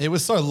 DM. It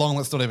was so long,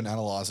 let's not even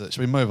analyse it.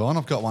 Should we move on?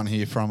 I've got one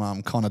here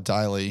from Connor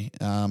Daly.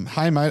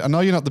 Hey, mate, I know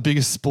you're not the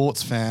biggest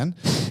sports fan.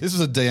 This was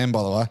a DM,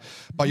 by the way,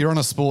 but you're on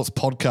a sports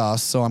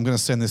podcast, so I'm going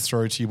to send this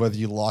through to you whether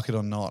you like it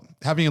or not.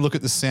 Having a look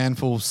at the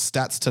Sandful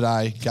stats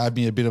today gave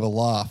me a bit of a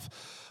laugh.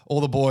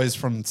 All the boys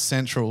from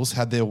Centrals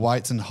had their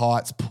weights and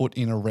heights put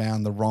in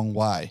around the wrong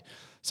way.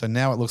 So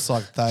now it looks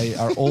like they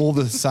are all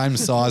the same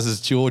size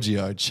as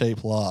Giorgio.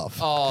 Cheap laugh.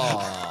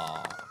 Oh.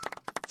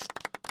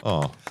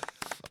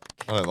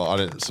 I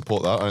don't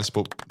support that. I don't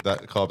support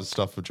that kind of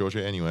stuff for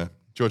Giorgio anywhere.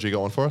 Giorgio, you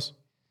got one for us?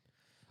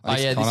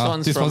 This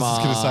one's this from... one's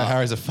just going to say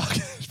Harry's a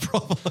fuckhead,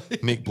 probably.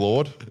 Nick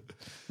Blord.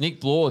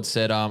 Nick Blord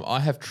said, I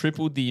have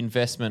tripled the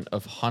investment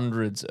of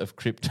hundreds of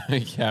crypto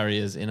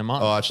carriers in a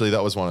month. Oh, actually,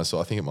 that was one I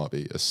saw. I think it might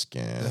be a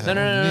scam.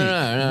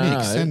 No.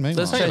 Nick, send me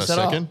Let's one. chase that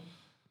up.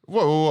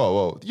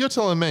 Whoa. You're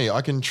telling me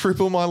I can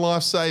triple my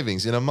life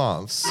savings in a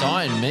month?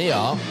 Sign me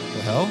up.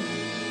 The hell?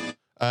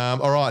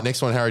 All right,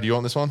 next one, Harry. Do you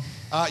want this one?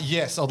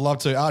 Yes, I'd love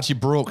to. Archie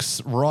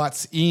Brooks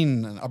writes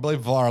in, I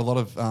believe via a lot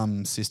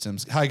of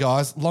systems. Hey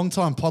guys, long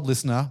time pod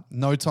listener,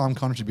 no time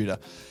contributor.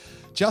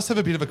 Just have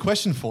a bit of a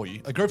question for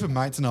you. A group of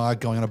mates and I are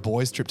going on a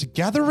boys' trip to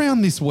gather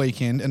around this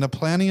weekend and are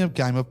planning a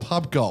game of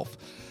pub golf.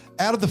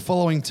 Out of the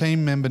following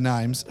team member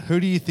names, who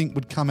do you think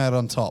would come out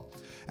on top?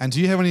 And do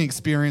you have any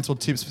experience or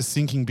tips for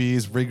sinking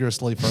beers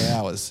rigorously for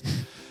hours?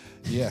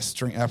 Yes,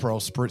 drink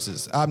Aperol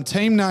spritzers.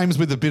 Team names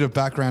with a bit of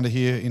background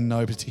here in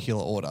no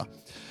particular order.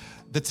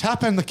 The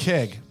Tap and the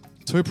Keg,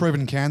 two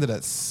proven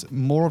candidates.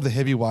 More of the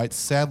heavyweights,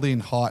 sadly in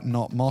height,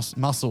 not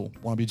muscle.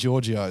 Want to be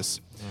Giorgio's.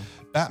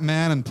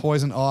 Batman and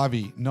Poison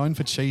Ivy, known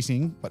for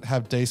cheating, but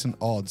have decent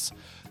odds.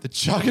 The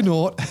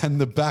Juggernaut and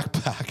the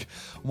Backpack.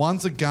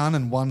 One's a gun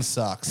and one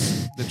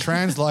sucks. The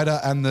Translator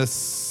and the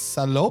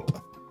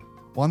Salope.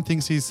 One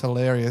thinks he's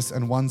hilarious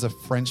and one's a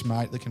French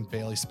mate that can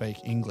barely speak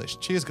English.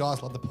 Cheers,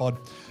 guys. Love the pod.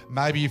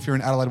 Maybe if you're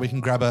in Adelaide, we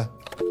can grab a...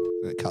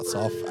 It cuts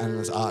off and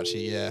it's Archie,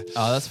 yeah.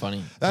 Oh, that's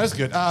funny. That is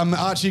good.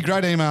 Archie,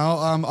 great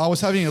email. I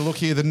was having a look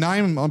here. The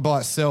name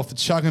by itself, the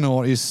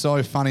Juggernaut, is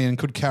so funny and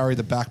could carry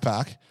the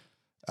backpack.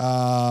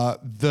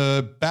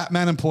 The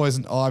Batman and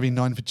Poison Ivy,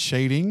 known for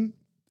cheating.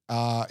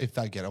 If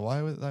they get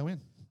away with it, they win.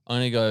 I'm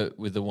going to go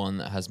with the one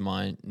that has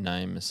my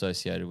name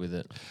associated with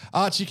it.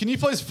 Archie, can you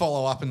please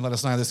follow up and let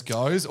us know how this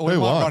goes? Or we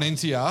might run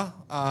into you.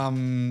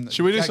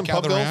 Should we do some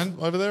pub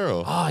golf over there?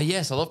 Or? Oh,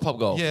 yes. I love pub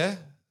golf. Yeah.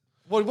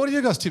 What are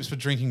your guys' tips for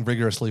drinking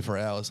rigorously for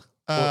hours?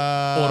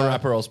 Order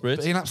Aperol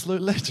Spritz. Be an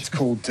absolute legend. It's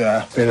called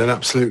being an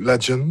absolute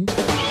legend.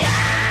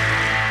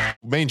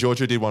 Me and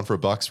Georgia did one for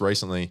 $1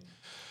 recently.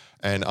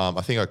 And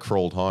I think I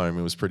crawled home.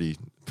 It was pretty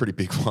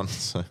big one.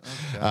 So.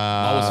 Okay.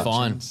 I was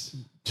fine.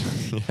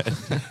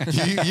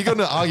 You got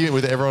in an argument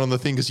with everyone on the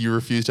thing because you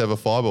refused to have a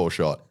fireball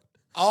shot.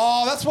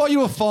 Oh, that's why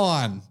you were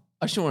fine.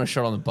 I just want a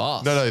shot on the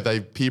bus. No,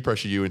 they peer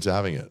pressure you into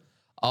having it.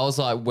 I was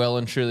like well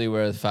and truly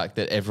aware of the fact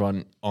that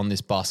everyone on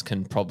this bus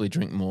can probably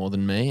drink more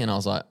than me. And I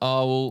was like,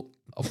 oh, well,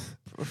 I'll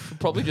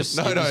probably just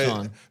skip this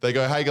one. They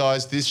go, hey,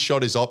 guys, this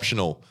shot is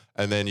optional.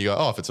 And then you go,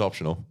 oh, if it's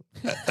optional.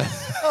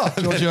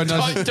 Giorgio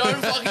knows. Don't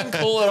fucking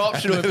call it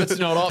optional if it's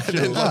not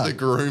optional. And then like, the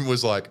groom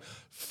was like,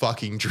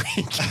 fucking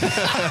drink.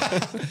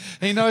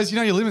 He knows,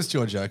 your limits,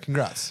 Giorgio.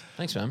 Congrats.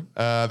 Thanks, man.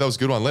 That was a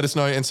good one. Let us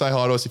know and say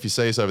hi to us if you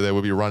see us over there.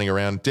 We'll be running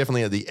around,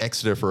 definitely at the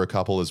Exeter for a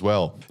couple as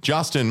well.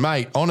 Justin,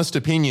 mate, honest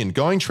opinion.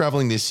 Going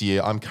traveling this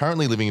year, I'm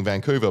currently living in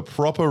Vancouver,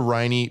 proper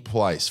rainy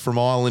place. From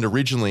Ireland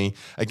originally,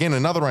 again,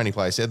 another rainy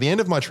place. At the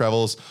end of my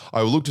travels,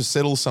 I will look to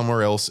settle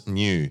somewhere else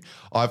new.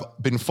 I've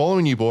been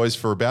following you boys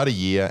for about a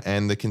year,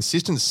 and the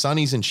consistent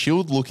sunnies and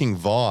chilled-looking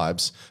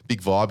vibes,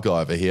 big vibe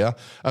guy over here,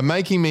 are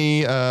making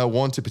me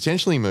want to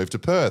potentially move to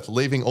Perth.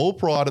 Leaving all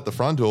pride at the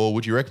front door,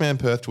 would you recommend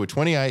Perth to a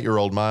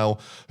 28-year-old male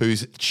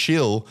who's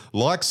chill,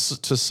 likes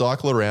to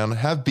cycle around,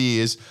 have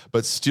beers,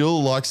 but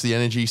still likes the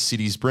energy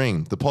cities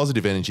bring? The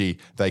positive energy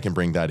they can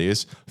bring, that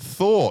is.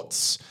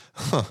 Thoughts?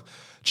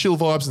 Chill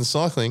vibes and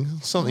cycling.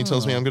 Something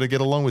tells me I'm going to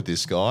get along with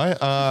this guy.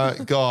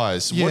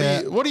 Guys,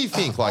 what do you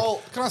think?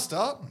 Can I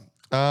start?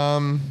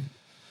 Yeah,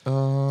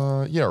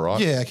 right.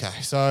 Yeah,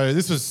 okay. So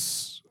this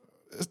was...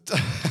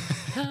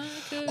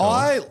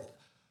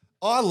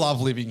 I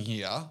love living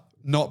here,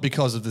 not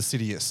because of the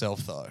city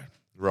itself, though.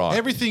 Right.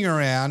 Everything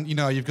around,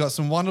 you've got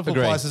some wonderful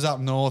Agreed. places up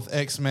north,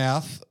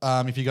 Exmouth,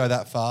 if you go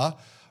that far,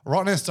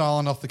 Rottnest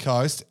Island off the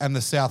coast, and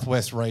the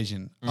southwest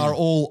region are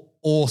all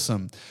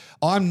awesome.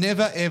 I'm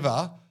never,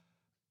 ever...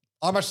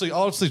 I'll actually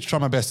try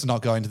my best to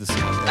not go into the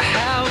city.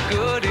 How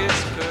good is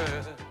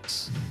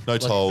Perth? No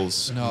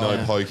tolls,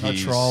 no pokies. No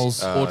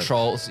trolls. Or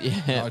trolls,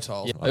 yeah. No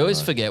trolls. Yeah. I always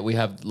forget we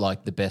have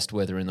like the best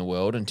weather in the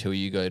world until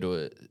you go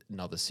to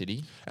another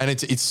city. And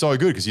it's so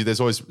good because there's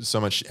always so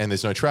much, and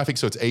there's no traffic,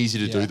 so it's easy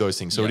to do those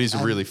things. So it is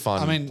a really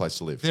fun place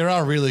to live. There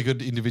are really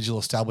good individual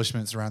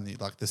establishments around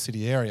the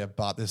city area,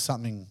 but there's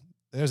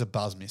a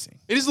buzz missing.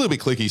 It is a little bit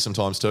clicky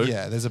sometimes too.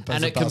 Yeah, there's a buzz.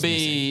 And it can buzz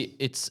be,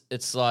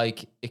 it's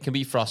like, it can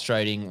be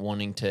frustrating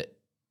wanting to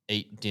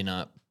eat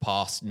dinner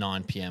past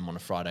 9 p.m. on a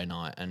Friday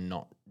night and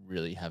not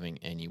really having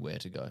anywhere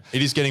to go.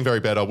 It is getting very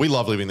better. We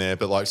love living there,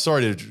 but like,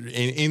 sorry to,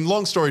 in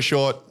long story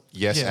short,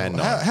 yes and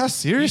no. How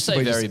serious? You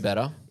say very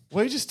better.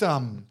 We just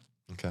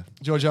Okay.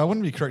 Giorgio, I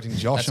wouldn't be correcting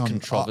Josh That's on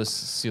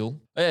controversial.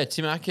 Oh, yeah,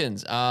 Tim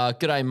Atkins.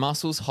 G'day,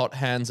 Muscles, Hot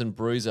Hands, and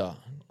Bruiser.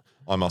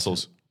 I'm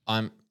Muscles.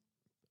 I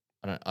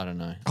don't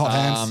know. Hot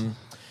hands.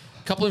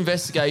 Couple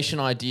investigation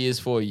ideas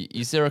for you.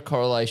 Is there a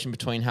correlation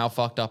between how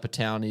fucked up a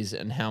town is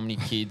and how many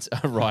kids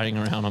are riding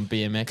around on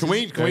BMX? Can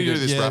we do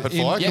this rapid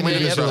fire? Can we do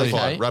this rapid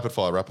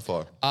fire? Rapid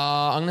fire.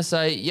 I'm going to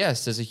say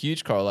yes. There's a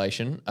huge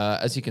correlation.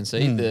 As you can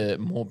see, the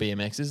more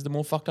BMXs, the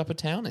more fucked up a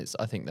town is.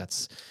 I think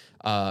that's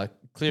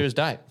clear as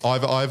day.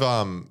 I've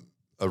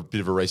a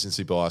bit of a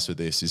recency bias with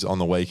this. Is on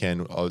the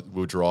weekend we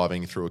were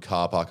driving through a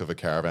car park of a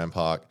caravan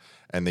park,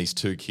 and these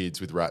two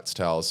kids with rat's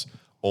tails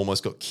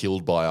almost got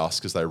killed by us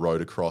because they rode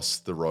across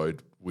the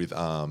road with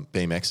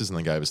BMXs and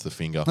they gave us the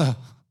finger.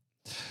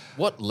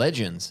 What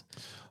legends.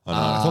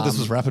 I thought this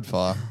was rapid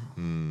fire.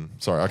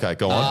 Sorry, okay,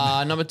 go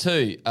on. Number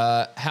 2,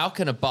 how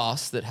can a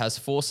bus that has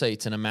 4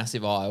 seats and a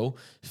massive aisle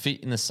fit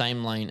in the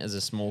same lane as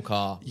a small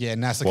car? Yeah,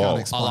 NASA can't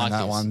explain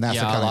that one.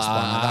 NASA can't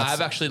explain that.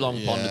 I've actually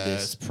long pondered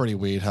this. It's pretty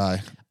weird, hey?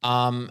 We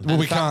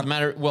can't.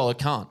 It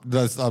can't.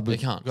 We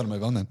can't. Got to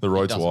move on then. The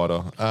road's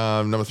wider.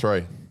 Number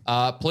 3.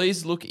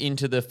 Please look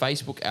into the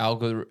Facebook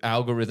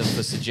algorithm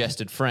for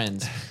suggested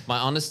friends. My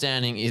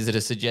understanding is that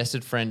a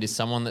suggested friend is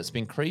someone that's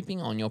been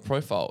creeping on your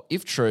profile.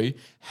 If true,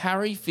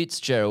 Harry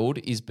Fitzgerald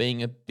is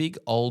being a big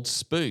old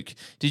spook.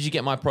 Did you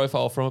get my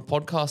profile from a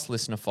podcast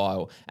listener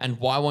file? And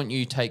why won't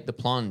you take the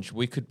plunge?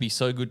 We could be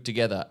so good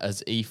together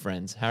as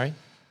e-friends. Harry?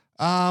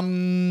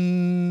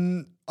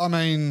 I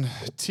mean,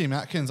 Tim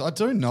Atkins. I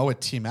do know a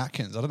Tim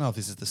Atkins. I don't know if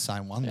this is the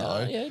same one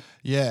though.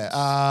 Yeah.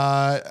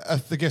 I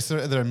guess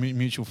they're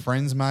mutual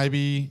friends.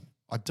 Maybe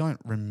I don't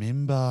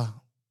remember.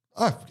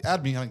 Oh,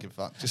 add me. I don't give a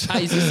fuck.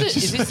 Hey, is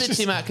this the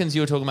Tim Atkins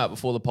you were talking about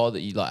before the pod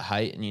that you like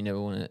hate and you never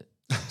want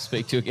to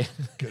speak to again?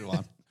 Good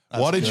one.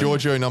 Why did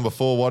Giorgio, number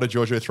 4, why did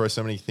Giorgio throw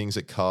so many things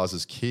at cars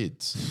as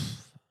kids?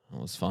 It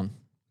was fun.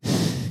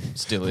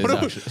 Still is,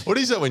 actually. What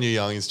is that when you're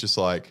young? It's just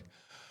like,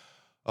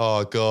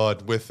 oh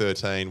God, we're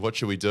 13. What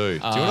should we do?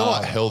 Do you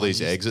want to hurl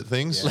these eggs at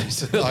things?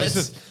 Let's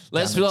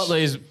fill up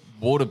these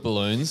water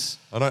balloons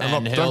don't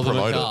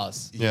promote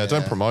it. Yeah,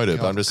 don't promote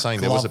it. But I'm just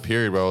saying there was a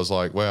period where I was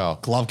like, wow.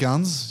 Glove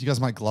guns? You guys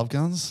make glove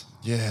guns?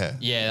 Yeah.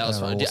 Yeah, that was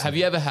fun. Awesome. Have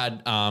you ever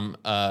had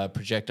a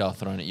projectile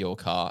thrown at your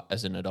car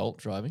as an adult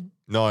driving?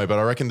 No, but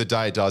I reckon the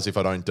day it does, if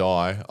I don't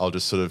die, I'll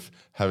just sort of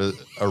have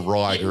a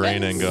wry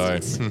grin and go,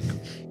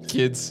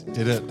 kids.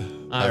 Did it.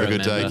 Have a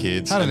good day,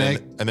 kids. And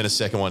then a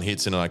second one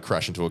hits and I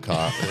crash into a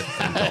car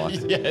and die.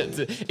 Yeah,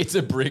 it's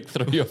a brick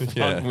through your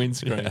front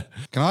windscreen. Yeah.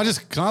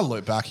 Can I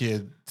loop back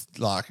here,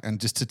 and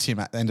just to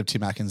the end of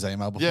Tim Atkins'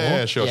 email before?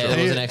 Yeah, sure.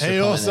 He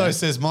also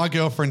says, my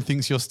girlfriend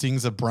thinks your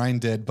stings are brain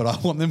dead, but I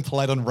want them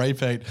played on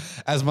repeat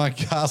as my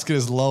casket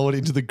is lowered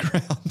into the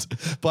ground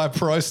by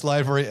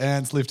pro-slavery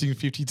ants lifting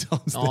 50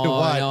 tons their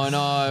weight.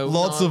 No.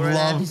 Lots of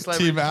love,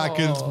 Tim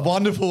Atkins.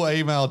 Wonderful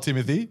email,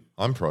 Timothy.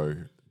 I'm pro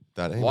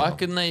that email.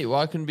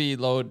 Why couldn't be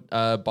lowered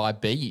by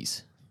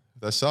bees?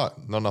 They suck.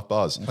 Not enough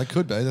buzz. They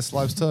could be. They're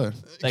slopes too.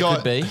 They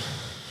could be.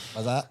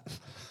 Like that.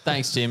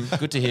 Thanks, Tim.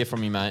 Good to hear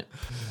from you, mate.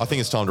 I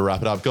think it's time to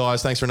wrap it up.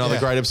 Guys, thanks for another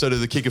great episode of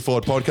the Kick It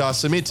Forward podcast.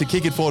 Submit to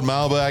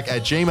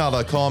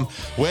kickitforwardmailbag@gmail.com.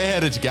 We're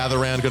headed to gather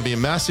around. Going to be a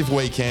massive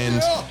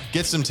weekend.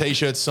 Get some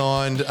T-shirts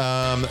signed.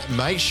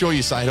 Make sure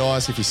you say to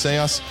us if you see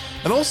us.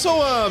 And also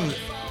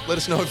let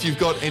us know if you've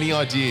got any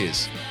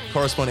ideas.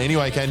 Correspond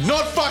anyway, can.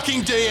 Not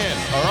fucking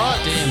DM, all right?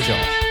 DM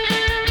John.